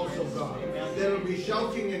in the house of God. They will be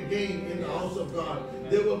shouting again in the house of God.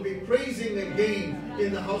 They will be praising again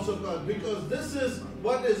in the house of God, because this is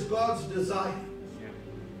what is God's desire.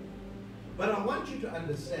 But I want you to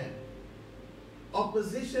understand,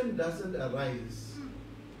 opposition doesn't arise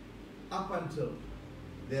up until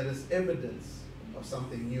there is evidence of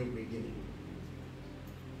something new beginning.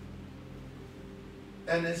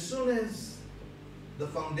 And as soon as the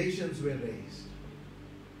foundations were raised,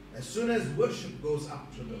 as soon as worship goes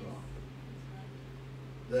up to the Lord,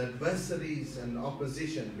 the adversaries and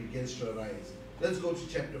opposition begins to arise. Let's go to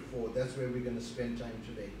chapter 4. That's where we're going to spend time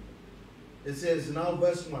today. It says, now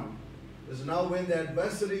verse 1. It says, now when the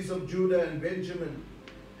adversaries of Judah and Benjamin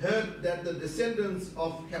heard that the descendants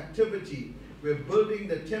of captivity were building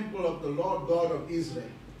the temple of the Lord God of Israel,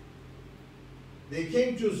 they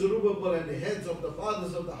came to Zerubbabel and the heads of the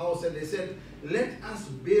fathers of the house, and they said, let us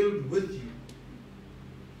build with you,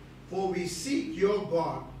 for we seek your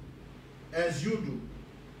God as you do,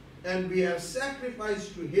 and we have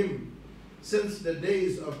sacrificed to him since the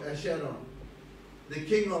days of Asheron, the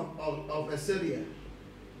king of Assyria,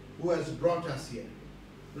 who has brought us here.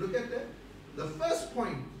 Look at that. The first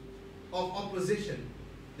point of opposition,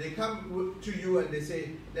 they come to you and they say,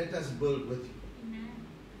 let us build with you.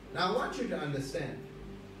 Now I want you to understand,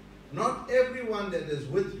 not everyone that is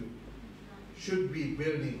with you should be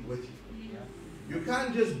building with you. You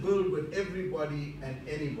can't just build with everybody and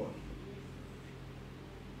anybody.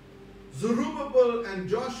 Zerubbabel and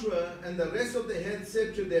Joshua and the rest of the heads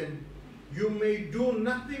said to them, you may do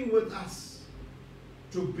nothing with us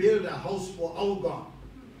to build a house for our God,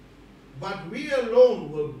 but we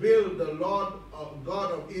alone will build the Lord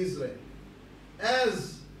God of Israel,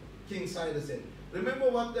 as King Cyrus said.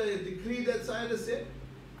 Remember what the decree that Cyrus said?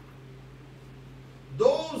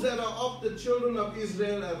 Those that are of the children of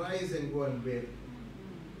Israel arise and go and build.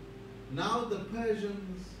 Now the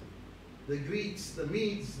Persians, the Greeks, the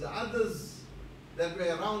Medes, the others that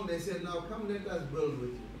were around, they said, now come, let us build with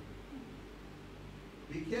you.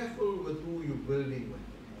 Be careful with who you're building with.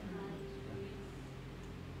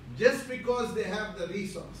 Just because they have the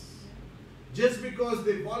resource, just because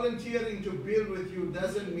they're volunteering to build with you,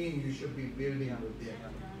 doesn't mean you should be building with them.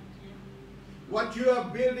 What you are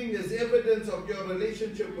building is evidence of your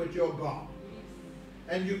relationship with your God.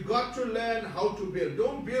 And you've got to learn how to build.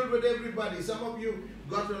 Don't build with everybody. Some of you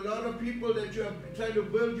got a lot of people that you are trying to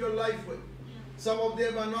build your life with. Some of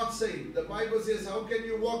them are not saved. The Bible says, how can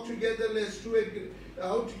you walk together lest two agree?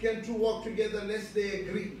 How can two walk together lest they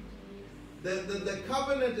agree? The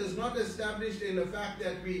covenant is not established in the fact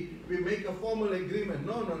that we make a formal agreement.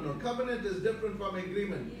 No. Covenant is different from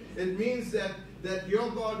agreement. It means that your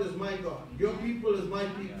God is my God. Your people is my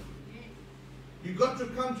people. You got to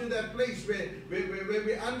come to that place where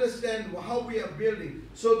we understand how we are building.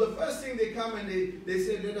 So the first thing they come and they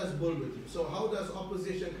say, let us build with you. So how does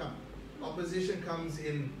opposition come? Opposition comes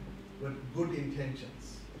in with good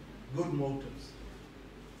intentions, good motives.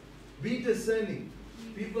 Be discerning.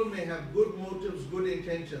 People may have good motives, good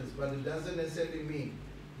intentions, but it doesn't necessarily mean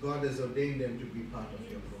God has ordained them to be part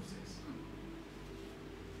of your process.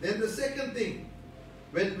 Then the second thing,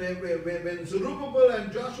 when Zerubbabel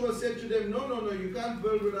and Joshua said to them, no, you can't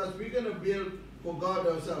build with us, we're going to build for God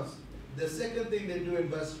ourselves. The second thing they do in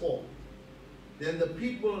verse 4, then the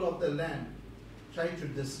people of the land tried to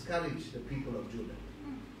discourage the people of Judah.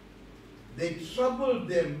 They troubled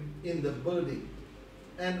them in the building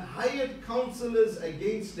and hired counselors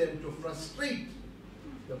against them to frustrate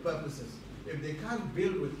the purposes. If they can't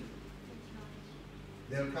build with you,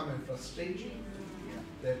 they'll come and frustrate you.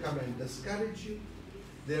 They'll come and discourage you.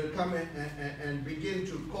 They'll come and begin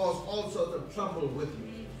to cause all sorts of trouble with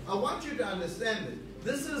you. I want you to understand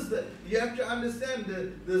this. You have to understand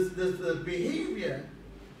the behavior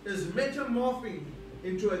is metamorphing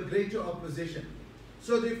into a greater opposition.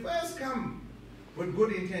 So they first come with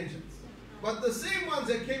good intentions. But the same ones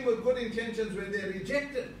that came with good intentions, when they're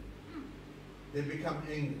rejected, they become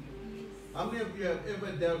angry. How many of you have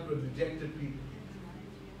ever dealt with rejected people?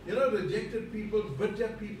 You know, rejected people, bitter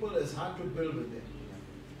people, is hard to build with them.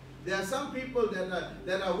 There are some people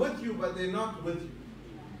that are with you, but they're not with you.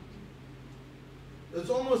 It's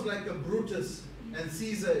almost like a Brutus and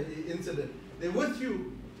Caesar incident. They're with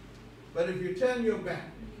you, but if you turn your back,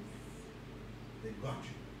 they got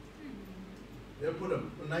you. They'll put a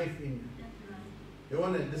knife in you. They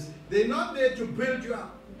want to. They're not there to build you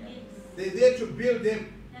up. They're there to build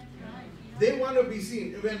them. They want to be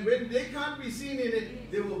seen. When they can't be seen in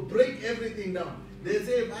it, they will break everything down. They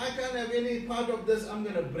say, if I can't have any part of this, I'm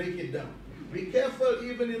going to break it down. Be careful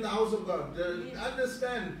even in the house of God.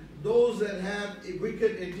 Understand those that have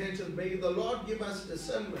wicked intentions. May the Lord give us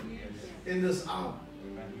discernment in this hour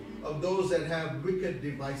of those that have wicked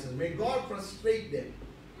devices. May God frustrate them.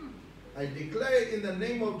 I declare in the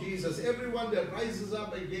name of Jesus, everyone that rises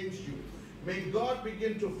up against you, may God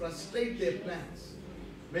begin to frustrate their plans.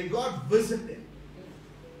 May God visit them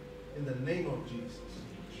in the name of Jesus.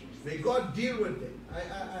 May God deal with them.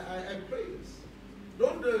 I pray this.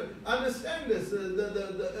 Don't understand this.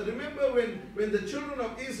 Remember when the children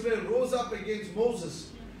of Israel rose up against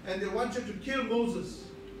Moses and they wanted to kill Moses.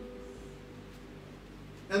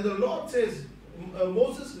 And the Lord says,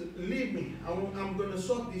 Moses, leave me. I'm going to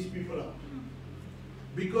sort these people out.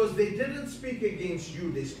 Because they didn't speak against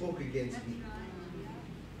you, they spoke against me.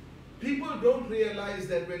 People don't realize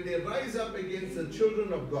that when they rise up against the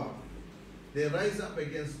children of God, they rise up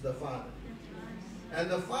against the Father. And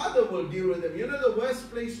the Father will deal with them. You know, the worst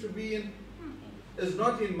place to be in is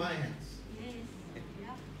not in my hands.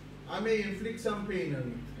 I may inflict some pain on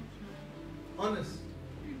you. Honest.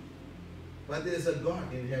 But there's a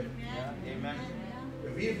God in heaven. Amen.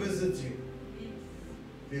 If He visits you,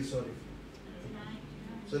 feel sorry for you.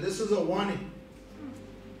 So this is a warning.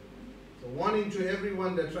 It's a warning to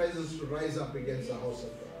everyone that tries to rise up against the house of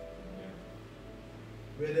God.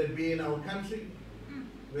 Whether it be in our country,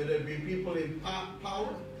 whether it be people in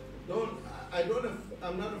power.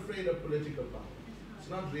 I'm not afraid of political power. It's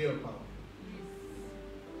not real power.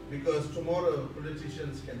 Because tomorrow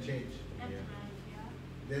politicians can change.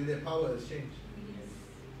 Then their power has changed.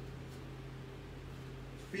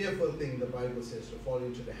 Fearful thing, the Bible says, to fall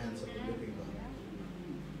into the hands of the living God.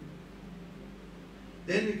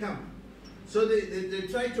 Then they come. So they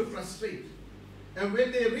try to frustrate. And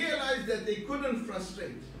when they realized that they couldn't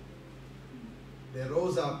frustrate, they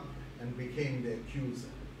rose up and became the accuser.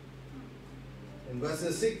 In verse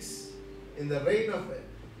 6, in the reign of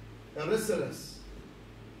Ahasuerus,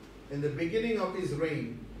 in the beginning of his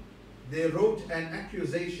reign, they wrote an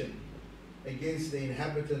accusation against the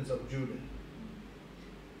inhabitants of Judah.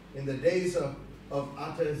 In the days of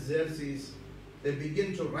Artaxerxes, they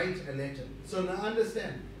begin to write a letter. So now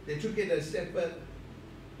understand, they took it a step further.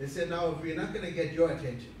 They said, now if we're not going to get your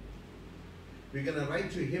attention, we're going to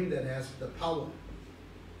write to him that has the power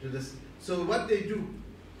to this. So what they do,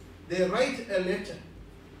 they write a letter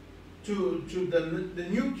to the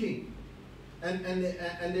new king. And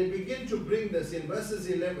they begin to bring this in verses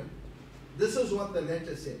 11. This is what the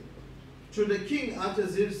letter said. To the king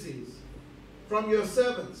Artaxerxes, from your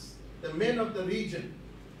servants, the men of the region,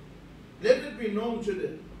 let it be known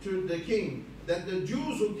to the king that the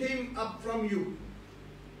Jews who came up from you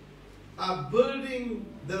are building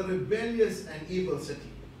the rebellious and evil city.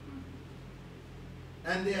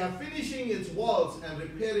 And they are finishing its walls and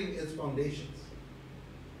repairing its foundations.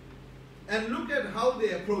 And look at how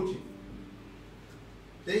they approach it.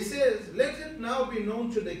 They says, let it now be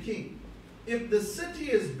known to the king, if the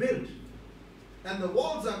city is built and the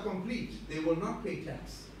walls are complete, they will not pay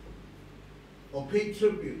tax or pay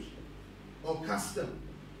tribute or custom,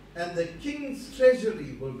 and the king's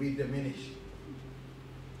treasury will be diminished.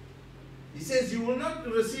 He says, you will not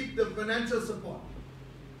receive the financial support.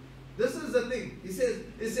 This is the thing. He says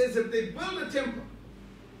if they build a temple,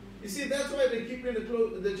 you see, that's why they keep in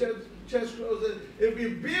the church closed. If we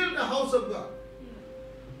build the house of God,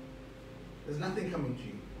 there's nothing coming to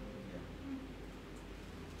you.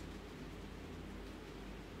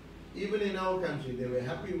 Even in our country, they were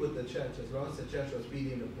happy with the church as long as the church was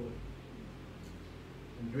feeding the poor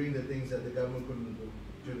and doing the things that the government couldn't do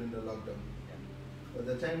during the lockdown. But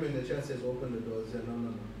the time when the church says open the doors, they say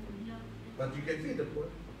no. But you can feed the poor.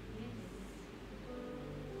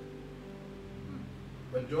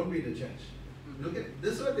 But don't be the church. Look at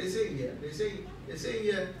this is what they're saying here. They're saying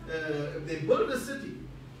here, if they build a city,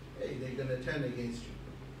 hey, they're going to turn against you.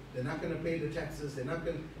 They're not going to pay the taxes. They're not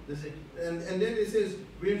going to. And then it says,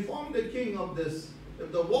 we informed the king of this.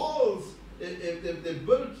 If the walls, if they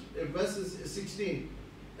built, verses 16,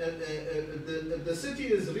 if the city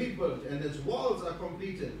is rebuilt and its walls are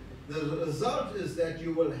completed, the result is that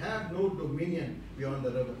you will have no dominion beyond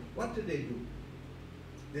the river. What did they do?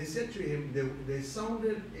 They said to him, they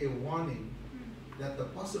sounded a warning that the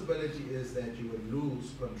possibility is that you will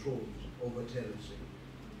lose control over territory.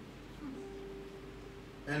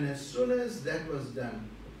 And as soon as that was done,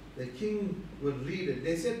 the king would read it.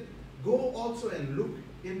 They said, go also and look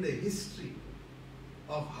in the history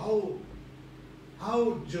of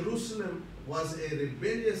how Jerusalem was a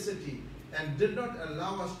rebellious city and did not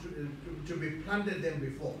allow us to be plundered them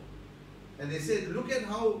before. And they said, look at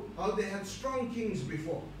how they had strong kings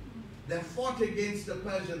before that fought against the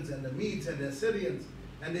Persians and the Medes and the Assyrians.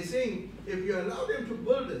 And they're saying, if you allow them to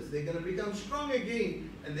build this, they're going to become strong again,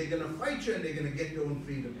 and they're going to fight you, and they're going to get your own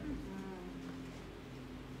freedom.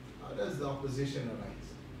 How does the opposition arise?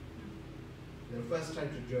 They'll first try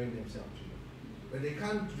to join themselves to you. When they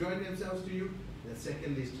can't join themselves to you, they'll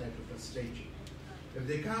secondly try to frustrate you. If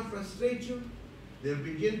they can't frustrate you, they'll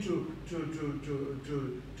begin to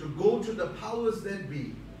go to the powers that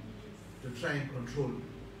be to try and control you.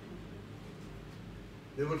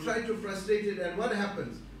 They will try to frustrate it, and what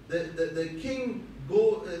happens? The king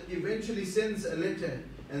eventually sends a letter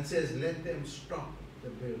and says, let them stop the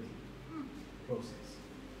building process.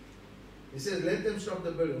 He says, let them stop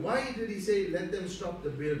the building. Why did he say, let them stop the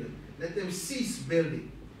building? Let them cease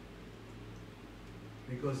building.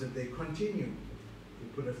 Because if they continue, he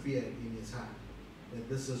put a fear in his heart that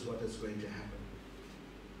this is what is going to happen.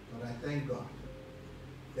 But I thank God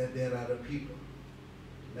that there are people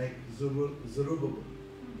like Zerubbabel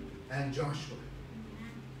and Joshua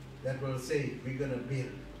that will say, we're going to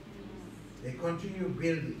build. They continue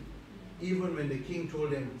building, even when the king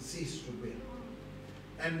told them, cease to build.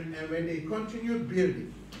 And when they continued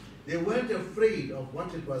building, they weren't afraid of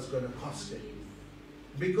what it was going to cost them.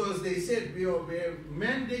 Because they said, we are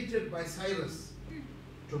mandated by Cyrus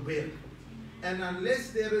to build. And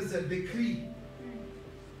unless there is a decree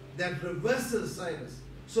that reverses Cyrus,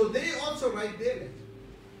 so they also write their letter.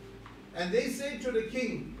 And they say to the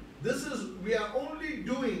king, we are only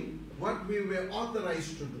doing what we were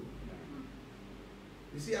authorized to do.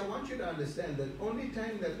 You see, I want you to understand that only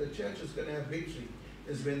time that the church is going to have victory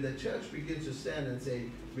is when the church begins to stand and say,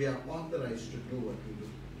 we are authorized to do what we do.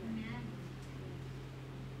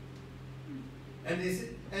 And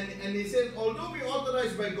he said, although we are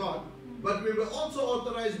authorized by God, but we were also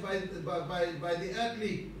authorized by the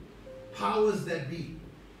earthly powers that be.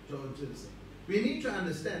 We need to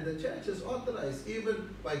understand the church is authorized even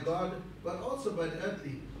by God, but also by the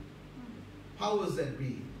earthly powers that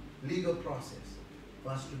be, legal process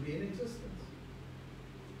for us to be in existence.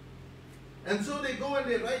 And so they go and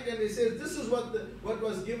they write and they say, this is what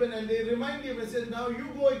was given, and they remind him and say, now you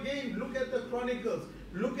go again, look at the chronicles,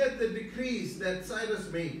 look at the decrees that Cyrus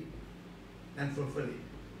made and fulfill it.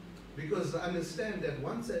 Because understand that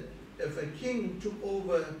if a king took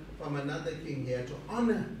over from another king, he had to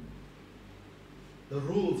honor the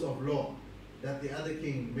rules of law that the other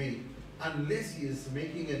king made. unless he is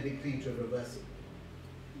making a decree to reverse it.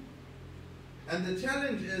 And the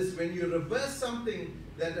challenge is when you reverse something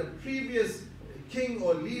that a previous king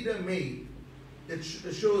or leader made, it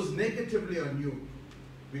shows negatively on you,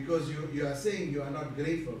 because you are saying you are not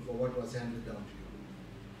grateful for what was handed down to you.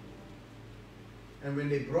 And when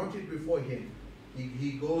they brought it before him,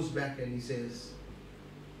 he goes back and he says,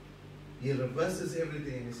 he reverses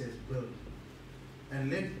everything and he says, build.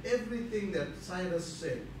 And let everything that Cyrus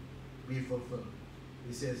said be fulfilled.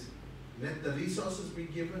 He says, let the resources be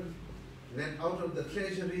given, let out of the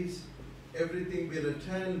treasuries, everything be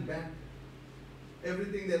returned back.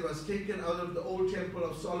 Everything that was taken out of the old temple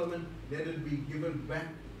of Solomon, let it be given back.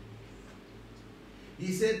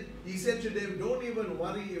 He said to them, don't even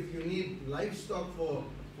worry if you need livestock for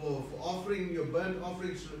offering your burnt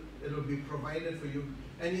offerings, it will be provided for you.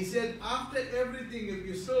 And he said, after everything, if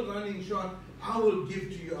you're still running short, I will give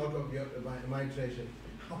to you out of my treasure.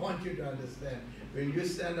 I want you to understand, when you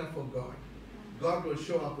stand up for God, God will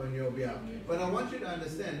show up on your behalf. But I want you to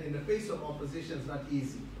understand, in the face of opposition, it's not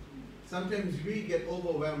easy. Sometimes we get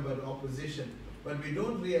overwhelmed by the opposition, but we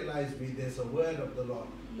don't realize there's a word of the Lord.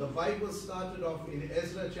 The Bible started off in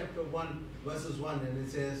Ezra Chapter 1, verses 1, and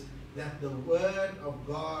it says that the word of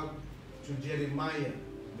God to Jeremiah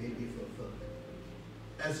may be fulfilled.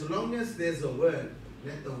 As long as there's a word,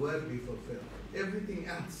 let the word be fulfilled. Everything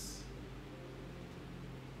else,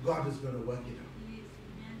 God is going to work it out.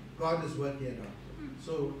 God is working it out.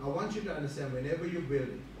 So I want you to understand, whenever you're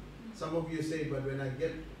building, some of you say, but when I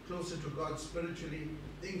get closer to God spiritually,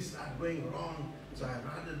 things start going wrong, so I'd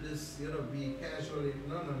rather just, be casual.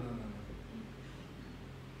 No.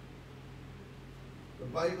 The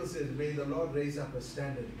Bible says, may the Lord raise up a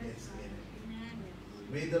standard against the enemy.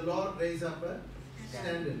 May the Lord raise up a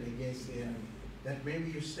standard against the enemy, that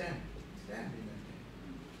maybe you stand in that time.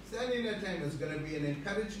 Stand in that time. It's going to be an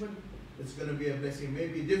encouragement. It's going to be a blessing. It may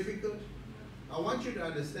be difficult. I want you to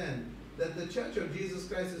understand that the Church of Jesus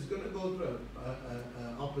Christ is going to go through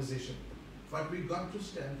opposition. But we've got to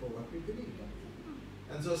stand for what we believe.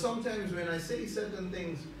 And so sometimes when I say certain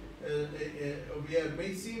things, it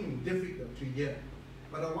may seem difficult to hear.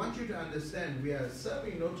 But I want you to understand, we are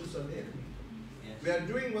serving notice on the enemy. Yes. We are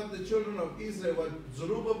doing what the children of Israel, what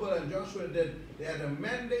Zerubbabel and Joshua did. They had a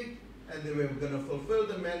mandate, and they were going to fulfill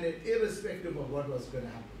the mandate irrespective of what was going to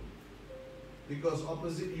happen. Because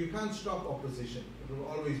you can't stop opposition. It will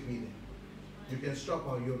always be there. You can stop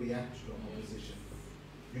how you react to opposition.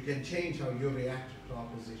 You can change how you react to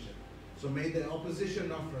opposition. So may the opposition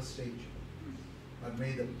not frustrate you, but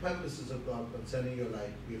may the purposes of God concerning your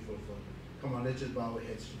life be fulfilled. Come on, let's just bow our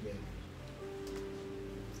heads together.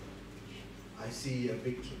 I see a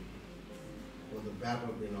victory, for the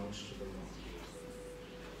battle belongs to the Lord.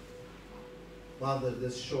 Father,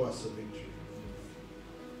 just show us a victory.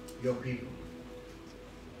 Your people,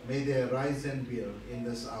 may they arise and build in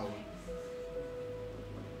this hour.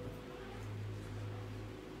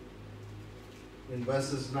 In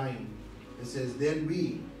verses 9, it says, then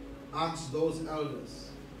we asked those elders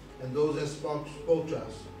and those that spoke to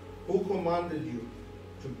us, who commanded you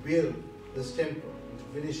to build this temple and to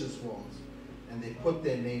finish its walls? And they put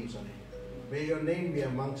their names on it. May your name be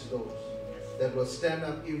amongst those that will stand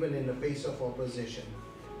up even in the face of opposition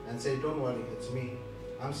and say, don't worry, it's me.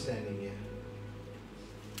 I'm standing here.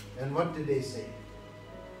 And what did they say?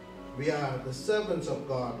 We are the servants of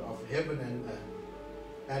God of heaven and earth.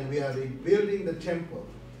 And we are rebuilding the temple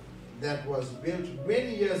that was built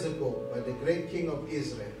many years ago by the great king of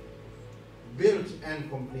Israel, built and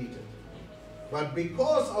completed. But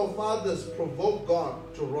because our fathers provoked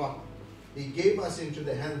God to wrath, he gave us into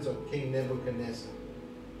the hands of King Nebuchadnezzar,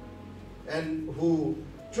 and who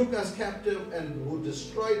took us captive and who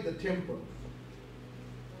destroyed the temple.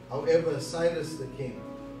 However, Cyrus the king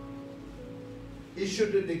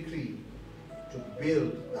issued a decree to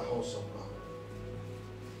build the house of God.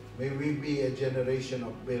 May we be a generation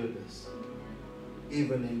of builders,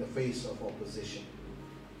 even in the face of opposition.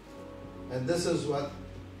 And this is what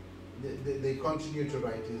they continue to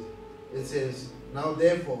write. It says, now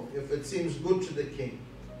therefore, if it seems good to the king,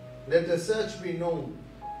 let a search be known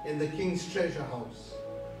in the king's treasure house,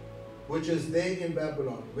 which is there in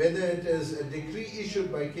Babylon, whether it is a decree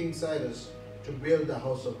issued by King Cyrus to build the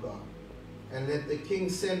house of God. And let the king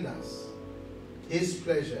send us his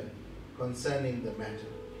pleasure concerning the matter.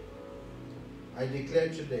 I declare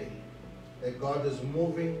today that God is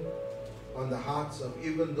moving on the hearts of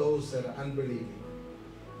even those that are unbelieving.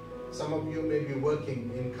 Some of you may be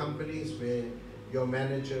working in companies where your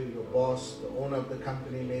manager, your boss, the owner of the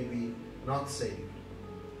company may be not saved.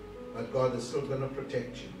 But God is still going to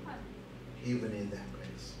protect you, even in that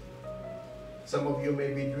place. Some of you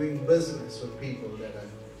may be doing business with people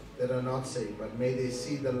that are not saved, but may they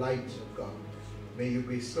see the light of God. May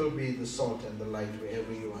you still be the salt and the light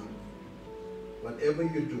wherever you are. Whatever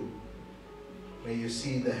you do, may you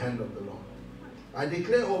see the hand of the Lord. I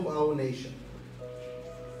declare over our nation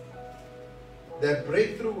that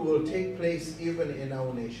breakthrough will take place even in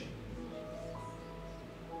our nation.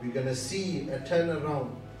 We're going to see a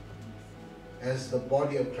turnaround as the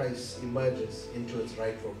body of Christ emerges into its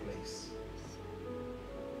rightful place.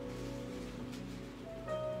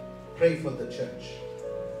 Pray for the church.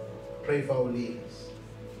 Pray for our leaders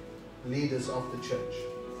of the church,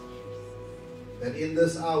 that in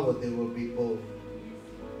this hour they will be bold,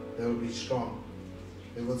 they will be strong,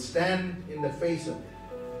 they will stand in the face of it.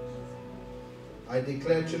 I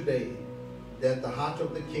declare today that the heart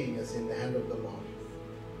of the King is in the hand of the Lord.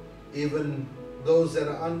 Even those that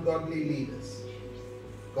are ungodly leaders,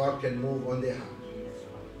 God can move on their heart.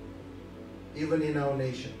 Even in our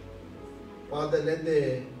nation. Father, let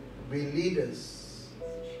there be leaders,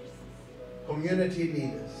 community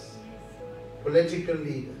leaders, political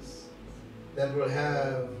leaders that will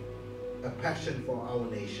have a passion for our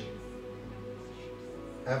nation,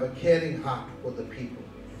 have a caring heart for the people.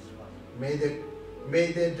 May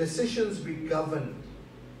their decisions be governed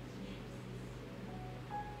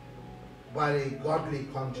by a godly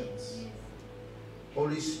conscience.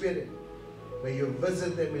 Holy Spirit, may you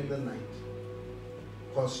visit them in the night,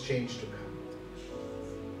 cause change to come.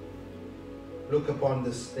 Look upon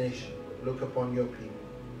this nation, look upon your people.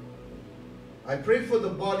 I pray for the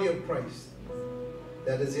body of Christ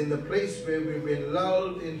that is in the place where we've been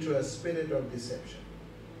lulled into a spirit of deception.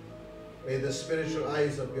 May the spiritual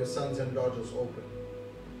eyes of your sons and daughters open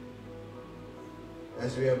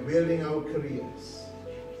as we are building our careers,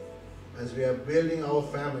 as we are building our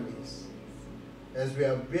families, as we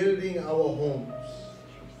are building our homes.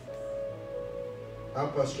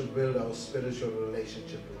 Help us to build our spiritual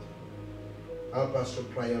relationship with you. Help us to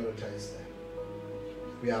prioritize that.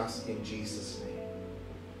 We ask in Jesus' name.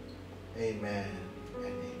 Amen and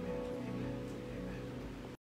amen.